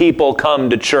why people come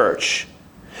to church,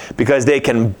 because they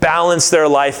can balance their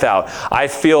life out. I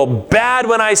feel bad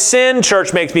when I sin.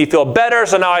 Church makes me feel better,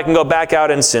 so now I can go back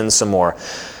out and sin some more.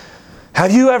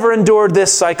 Have you ever endured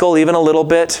this cycle even a little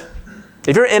bit?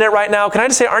 If you're in it right now, can I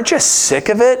just say, aren't you sick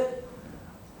of it?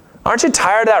 Aren't you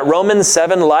tired of that Romans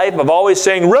 7 life of always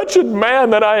saying, wretched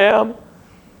man that I am?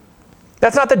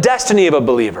 That's not the destiny of a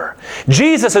believer.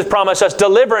 Jesus has promised us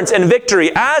deliverance and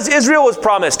victory, as Israel was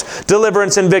promised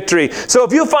deliverance and victory. So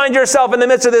if you find yourself in the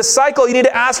midst of this cycle, you need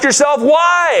to ask yourself,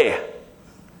 why?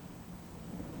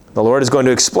 The Lord is going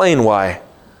to explain why.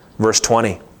 Verse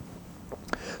 20.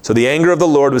 So the anger of the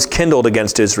Lord was kindled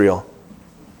against Israel.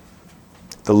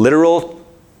 The literal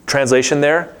translation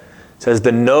there says,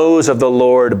 the nose of the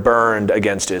Lord burned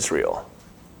against Israel.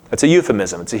 That's a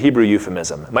euphemism. It's a Hebrew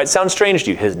euphemism. It might sound strange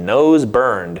to you. His nose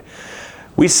burned.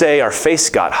 We say our face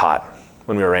got hot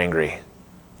when we were angry. You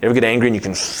ever get angry and you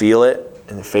can feel it,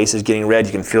 and the face is getting red?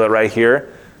 You can feel it right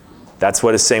here. That's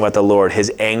what it's saying about the Lord.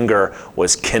 His anger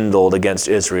was kindled against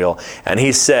Israel. And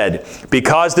he said,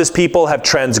 because this people have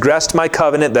transgressed my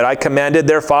covenant that I commanded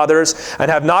their fathers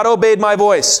and have not obeyed my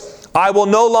voice, I will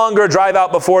no longer drive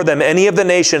out before them any of the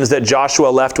nations that Joshua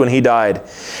left when he died,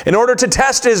 in order to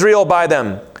test Israel by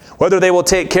them, whether they will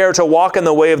take care to walk in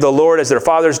the way of the Lord as their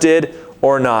fathers did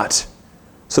or not.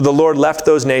 So the Lord left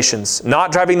those nations,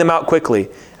 not driving them out quickly,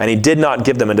 and he did not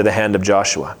give them into the hand of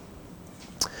Joshua.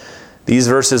 These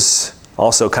verses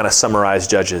also kind of summarize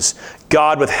Judges.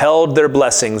 God withheld their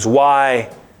blessings. Why?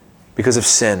 Because of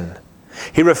sin.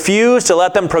 He refused to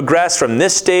let them progress from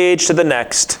this stage to the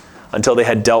next until they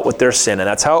had dealt with their sin. And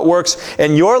that's how it works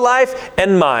in your life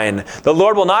and mine. The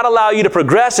Lord will not allow you to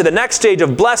progress to the next stage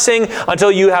of blessing until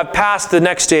you have passed the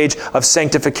next stage of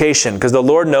sanctification, because the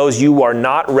Lord knows you are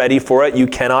not ready for it. You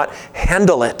cannot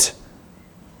handle it.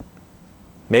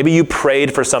 Maybe you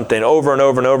prayed for something over and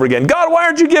over and over again. God, why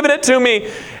aren't you giving it to me?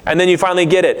 And then you finally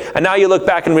get it. And now you look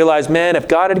back and realize, man, if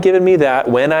God had given me that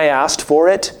when I asked for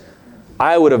it,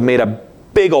 I would have made a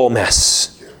big old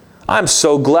mess. I'm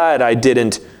so glad I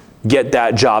didn't get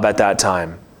that job at that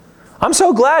time. I'm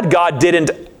so glad God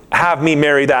didn't have me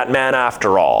marry that man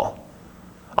after all.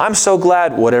 I'm so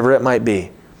glad, whatever it might be.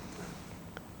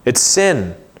 It's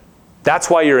sin.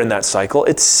 That's why you're in that cycle.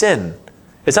 It's sin.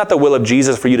 It's not the will of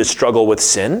Jesus for you to struggle with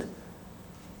sin.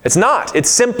 It's not. It's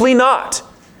simply not.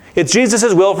 It's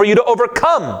Jesus' will for you to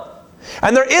overcome.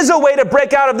 And there is a way to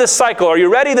break out of this cycle. Are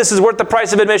you ready? This is worth the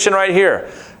price of admission right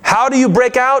here. How do you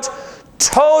break out?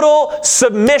 Total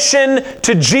submission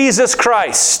to Jesus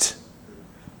Christ.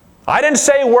 I didn't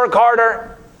say work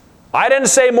harder. I didn't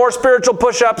say more spiritual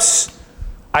push-ups.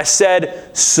 I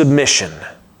said submission.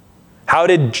 How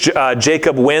did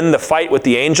Jacob win the fight with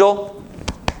the angel?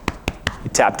 He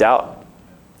tapped out.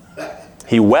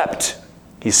 He wept.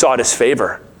 He sought his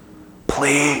favor.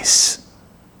 Please.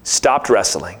 Stopped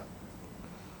wrestling.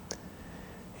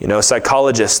 You know,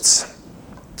 psychologists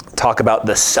talk about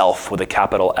the self with a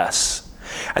capital S.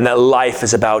 And that life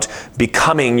is about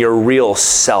becoming your real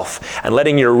self and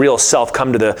letting your real self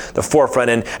come to the forefront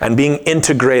and being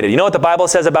integrated. You know what the Bible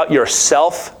says about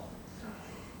yourself?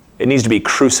 It needs to be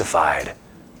crucified.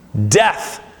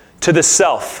 Death to the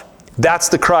self. That's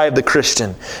the cry of the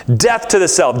Christian. Death to the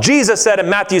self. Jesus said in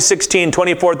Matthew 16,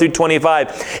 24 through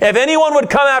 25, if anyone would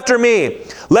come after me,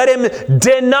 let him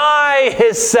deny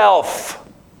himself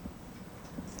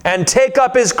and take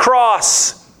up his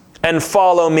cross and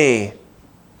follow me.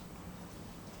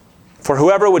 For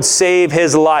whoever would save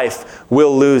his life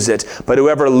will lose it, but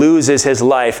whoever loses his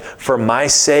life for my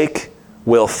sake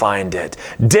will find it.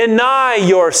 Deny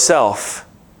yourself.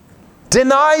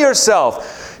 Deny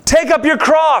yourself. Take up your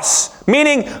cross,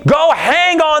 meaning go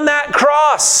hang on that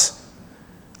cross.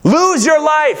 Lose your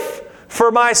life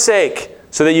for my sake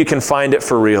so that you can find it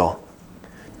for real.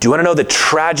 Do you want to know the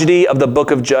tragedy of the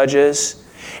book of Judges?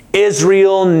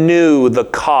 Israel knew the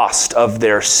cost of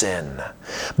their sin,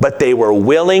 but they were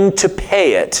willing to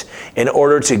pay it in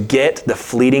order to get the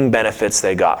fleeting benefits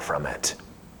they got from it.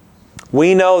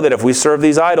 We know that if we serve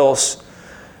these idols,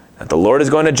 that the Lord is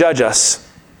going to judge us.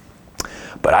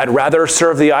 But I'd rather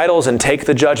serve the idols and take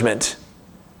the judgment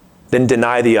than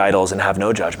deny the idols and have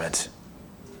no judgment.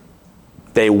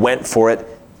 They went for it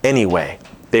anyway.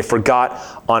 They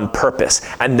forgot on purpose.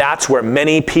 And that's where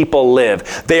many people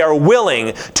live. They are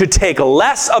willing to take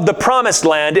less of the promised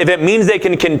land if it means they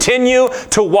can continue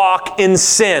to walk in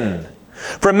sin.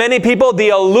 For many people, the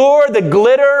allure, the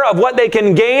glitter of what they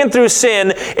can gain through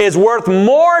sin is worth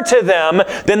more to them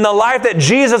than the life that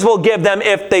Jesus will give them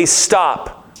if they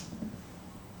stop.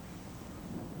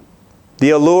 The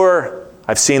allure,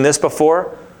 I've seen this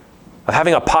before, of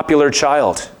having a popular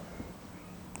child.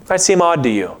 It might seem odd to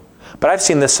you, but I've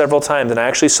seen this several times, and I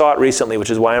actually saw it recently,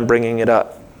 which is why I'm bringing it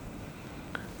up.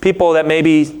 People that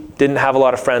maybe didn't have a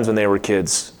lot of friends when they were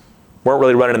kids, weren't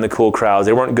really running in the cool crowds,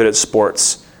 they weren't good at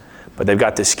sports. But they've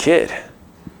got this kid.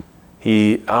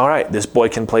 All right, this boy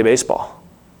can play baseball.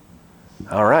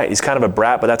 All right, he's kind of a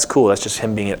brat, but that's cool. That's just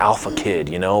him being an alpha kid,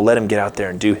 Let him get out there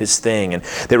and do his thing. And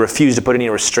they refuse to put any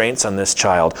restraints on this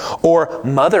child. Or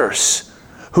mothers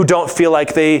who don't feel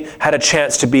like they had a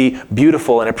chance to be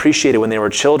beautiful and appreciated when they were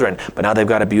children, but now they've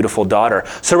got a beautiful daughter.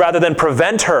 So rather than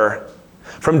prevent her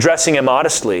from dressing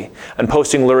immodestly and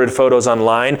posting lurid photos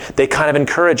online, they kind of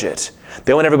encourage it.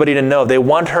 They want everybody to know. They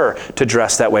want her to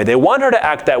dress that way. They want her to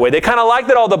act that way. They kind of like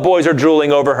that all the boys are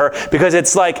drooling over her because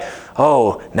it's like,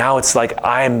 oh, now it's like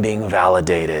I'm being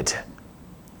validated.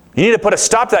 You need to put a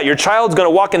stop to that. Your child's going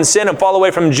to walk in sin and fall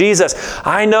away from Jesus.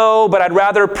 I know, but I'd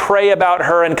rather pray about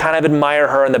her and kind of admire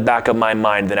her in the back of my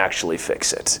mind than actually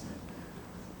fix it.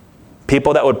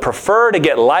 People that would prefer to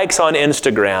get likes on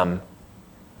Instagram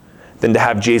than to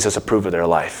have Jesus approve of their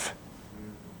life.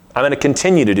 I'm going to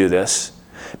continue to do this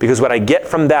because what I get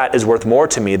from that is worth more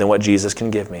to me than what Jesus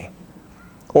can give me.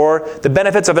 Or the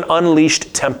benefits of an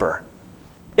unleashed temper.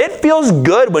 It feels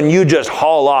good when you just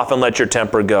haul off and let your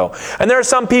temper go. And there are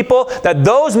some people that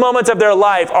those moments of their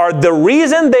life are the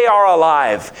reason they are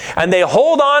alive. And they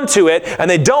hold on to it and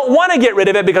they don't want to get rid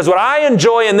of it because what I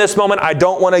enjoy in this moment, I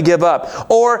don't want to give up.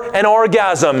 Or an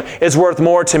orgasm is worth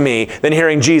more to me than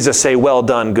hearing Jesus say, "Well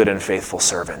done, good and faithful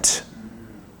servant."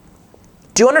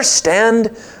 Do you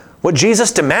understand what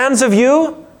Jesus demands of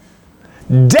you?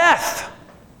 Death.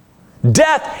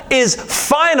 Death is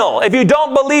final. If you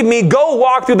don't believe me, go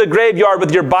walk through the graveyard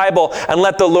with your Bible and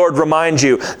let the Lord remind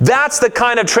you. That's the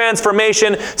kind of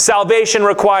transformation salvation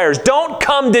requires. Don't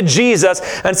come to Jesus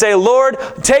and say, "Lord,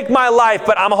 take my life,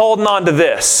 but I'm holding on to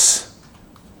this."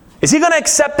 Is he going to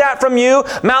accept that from you?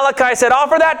 Malachi said,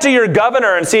 offer that to your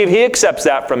governor and see if he accepts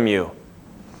that from you.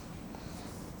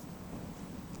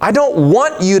 I don't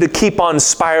want you to keep on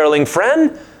spiraling,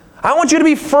 friend. I want you to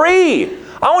be free.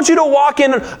 I want you to walk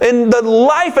in the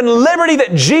life and liberty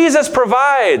that Jesus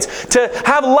provides, to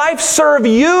have life serve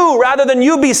you rather than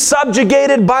you be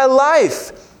subjugated by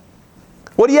life.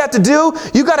 What do you have to do?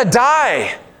 You got to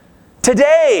die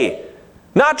today.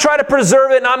 Not try to preserve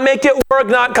it, not make it work,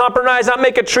 not compromise, not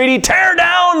make a treaty. Tear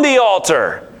down the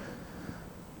altar.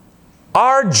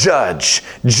 Our judge,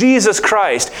 Jesus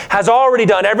Christ, has already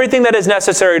done everything that is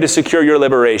necessary to secure your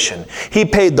liberation. He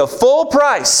paid the full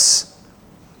price.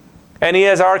 And he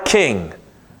is our king.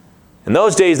 In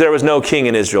those days, there was no king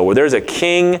in Israel. Well, there's a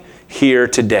king here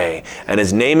today, and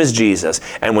his name is Jesus.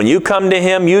 And when you come to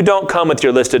him, you don't come with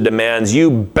your list of demands.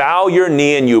 You bow your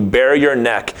knee and you bare your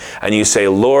neck, and you say,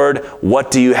 "Lord,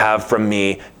 what do you have from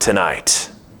me tonight?"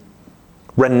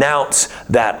 Renounce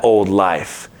that old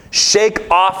life. Shake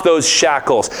off those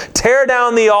shackles. Tear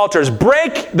down the altars.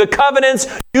 Break the covenants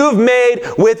you've made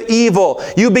with evil.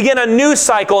 You begin a new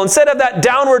cycle. Instead of that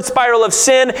downward spiral of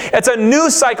sin, it's a new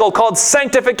cycle called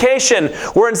sanctification,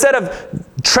 where instead of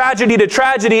tragedy to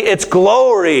tragedy, it's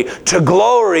glory to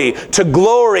glory to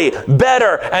glory.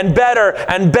 Better and better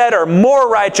and better. More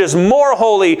righteous, more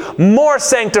holy, more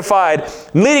sanctified,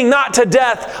 leading not to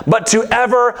death, but to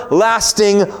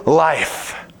everlasting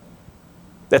life.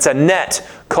 That's a net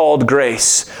called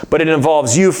grace. But it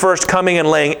involves you first coming and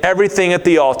laying everything at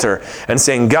the altar and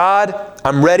saying, "God,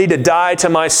 I'm ready to die to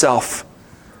myself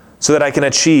so that I can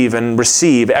achieve and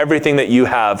receive everything that you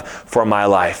have for my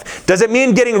life." Does it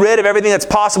mean getting rid of everything that's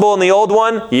possible in the old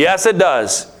one? Yes, it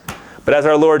does. But as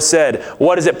our Lord said,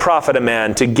 what does it profit a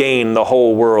man to gain the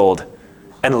whole world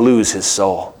and lose his soul?